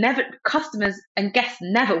door. Customers and guests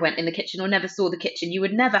never went in the kitchen or never saw the kitchen. You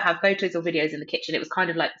would never have photos or videos in the kitchen. It was kind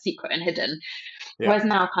of like secret and hidden. Yeah. Whereas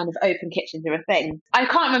now kind of open kitchens are a thing. I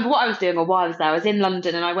can't remember what I was doing or why I was there. I was in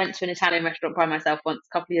London and I went to an Italian restaurant by myself once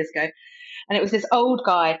a couple of years ago. And it was this old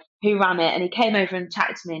guy who ran it, and he came over and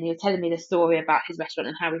chatted to me, and he was telling me the story about his restaurant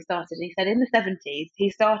and how he started. And he said in the 70s, he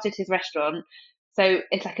started his restaurant. So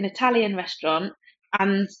it's like an Italian restaurant,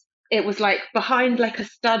 and it was like behind like a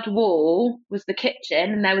stud wall was the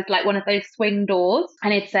kitchen, and there was like one of those swing doors.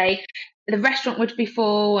 And he'd say the restaurant would be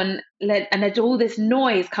full, and there'd all this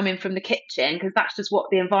noise coming from the kitchen, because that's just what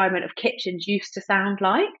the environment of kitchens used to sound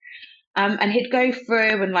like. And he'd go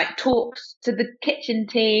through and like talk to the kitchen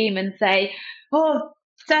team and say, "Oh,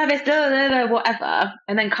 service, blah, blah, blah," whatever,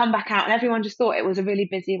 and then come back out, and everyone just thought it was a really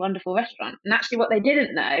busy, wonderful restaurant. And actually, what they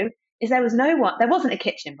didn't know is there wasn't a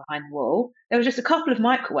kitchen behind the wall. There was just a couple of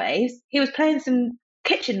microwaves. He was playing some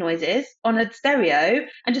kitchen noises on a stereo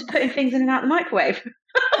and just putting things in and out the microwave.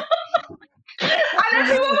 And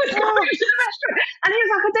everyone was coming to the restaurant. And he was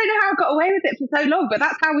like, "I don't know how I got away with it for so long, but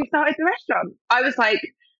that's how we started the restaurant." I was like,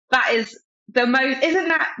 isn't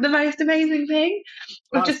that the most amazing thing?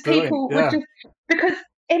 Of just people would just, because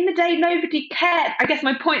in the day nobody cared. I guess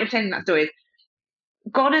my point of telling that story is,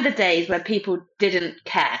 gone are the days where people didn't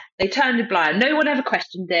care. They turned a blind. No one ever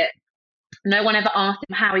questioned it. No one ever asked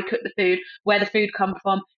him how he cooked the food, where the food come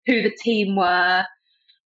from, who the team were.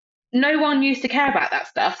 No one used to care about that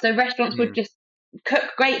stuff. So restaurants would just cook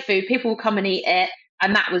great food, people would come and eat it,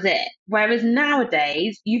 and that was it. Whereas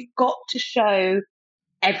nowadays, you've got to show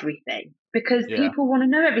everything, because people want to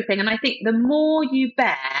know everything. And I think the more you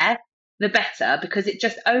bear, the better, because it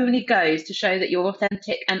just only goes to show that you're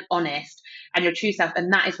authentic and honest and your true self.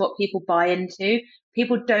 And that is what people buy into.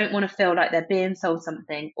 People don't want to feel like they're being sold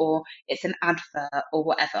something or it's an advert or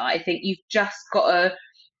whatever. I think you've just got to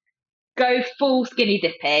go full skinny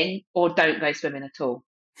dipping or don't go swimming at all.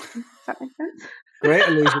 Does that make sense? Great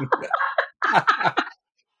illusion.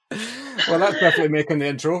 Well, that's definitely making the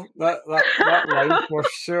intro. That line for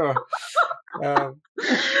sure. Oh,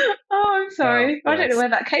 I'm sorry. I don't know where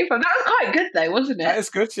that came from. That was quite good, though, wasn't it? That is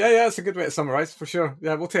good. Yeah, it's a good way to summarise, for sure.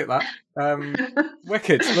 Yeah, we'll take that.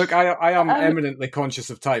 Wicked. Look, I am eminently conscious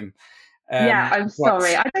of time. I'm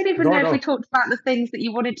sorry. I don't even know if we talked about the things that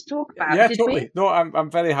you wanted to talk about. Yeah, did totally. We? No,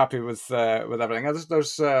 I'm very happy with everything.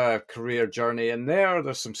 There's a career journey in there.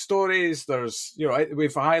 There's some stories. There's,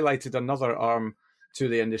 we've highlighted another arm to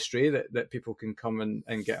the industry that people can come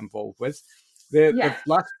and get involved with. The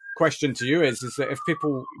last question to you is that if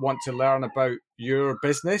people want to learn about your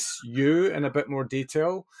business, you in a bit more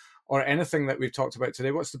detail, or anything that we've talked about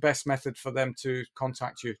today, what's the best method for them to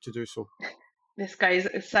contact you to do so? this goes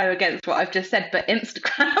so against what I've just said, but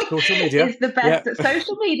Instagram Social media is the best at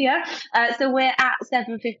social media. So we're at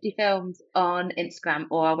 750 Films on Instagram,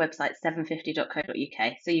 or our website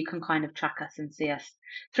 750.co.uk. So you can kind of track us and see us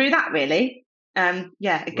through that, really.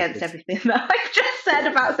 Against everything that I've just said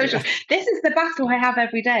about social. This is the battle I have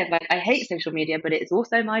every day. Like, I hate social media, but it's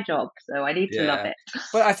also my job, so I need to love it.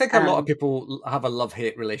 But I think a lot of people have a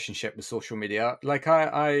love-hate relationship with social media. Like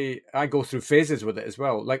I go through phases with it as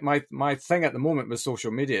well. Like my thing at the moment with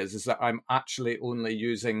social media is that I'm actually only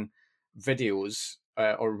using videos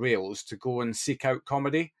or reels to go and seek out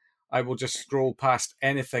comedy. I will just scroll past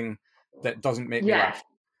anything that doesn't make me laugh.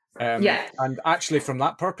 And actually from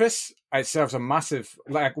that purpose, it serves a massive,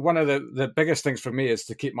 like, one of the biggest things for me is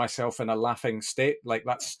to keep myself in a laughing state. Like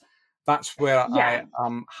that's where I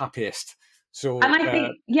am happiest. So, and I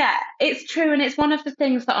think, it's true. And it's one of the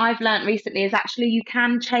things that I've learned recently is actually you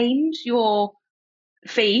can change your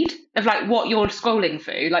feed of like what you're scrolling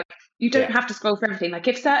through. Like, you don't have to scroll for everything. Like,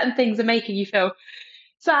 if certain things are making you feel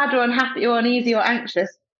sad or unhappy or uneasy or anxious,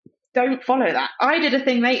 don't follow that. I did a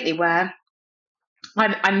thing lately where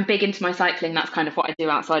I'm big into my cycling. That's kind of what I do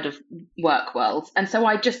outside of work world. And so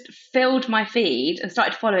I just filled my feed and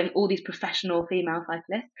started following all these professional female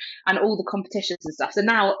cyclists and all the competitions and stuff. So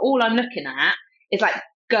now all I'm looking at is like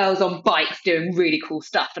girls on bikes doing really cool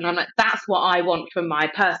stuff. And I'm like, that's what I want from my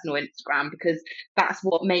personal Instagram, because that's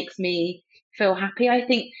what makes me feel happy. I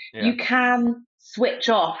think you can switch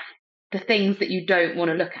off the things that you don't want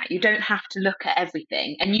to look at. You don't have to look at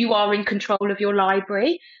everything, and you are in control of your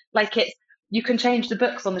library. Like, you can change the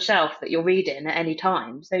books on the shelf that you're reading at any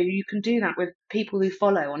time. So you can do that with people who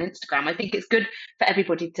follow on Instagram. I think it's good for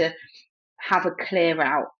everybody to have a clear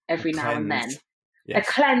out every now and then. Yes.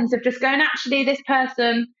 A cleanse of just going, actually, this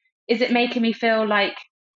person, is it making me feel like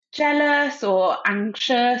jealous or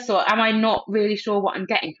anxious, or am I not really sure what I'm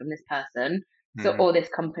getting from this person or this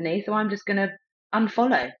company? So I'm just going to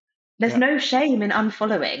unfollow. There's no shame in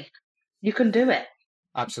unfollowing. You can do it.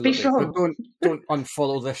 Absolutely. Be strong. But don't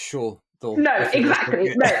unfollow this show. Though, no,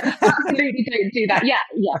 exactly. No, absolutely don't do that. Yeah,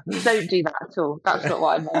 don't do that at all. That's not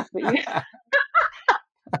what I meant. But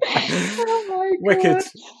oh my God. Wicked.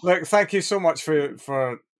 Look, thank you so much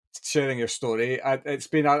for sharing your story. It's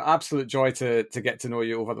been an absolute joy to get to know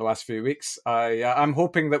you over the last few weeks. I'm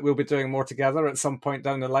hoping that we'll be doing more together at some point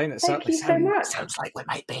down the line. Thank you so much. Sounds like we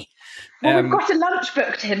might be. Well, we've got a lunch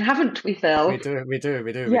booked in, haven't we, Phil? We do.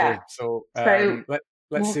 Yeah. So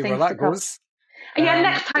let's see where that goes.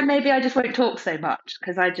 Next time maybe I just won't talk so much,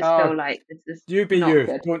 because I just feel like this is you be not you.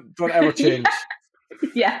 Good. Don't ever change.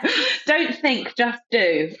 Don't think, just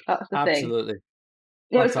do. That's the thing. Absolutely.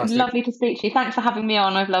 It was lovely to speak to you. Thanks for having me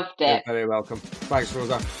on. I've loved it. You're very welcome. Thanks,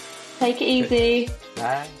 Rosa. Take it easy.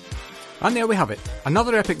 Bye. And there we have it.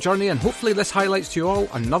 Another epic journey, and hopefully this highlights to you all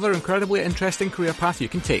another incredibly interesting career path you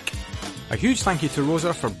can take. A huge thank you to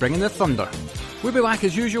Rosa for bringing the thunder. We'll be back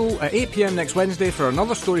as usual at 8 PM next Wednesday for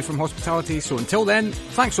another story from hospitality. So until then,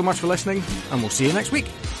 thanks so much for listening, and we'll see you next week.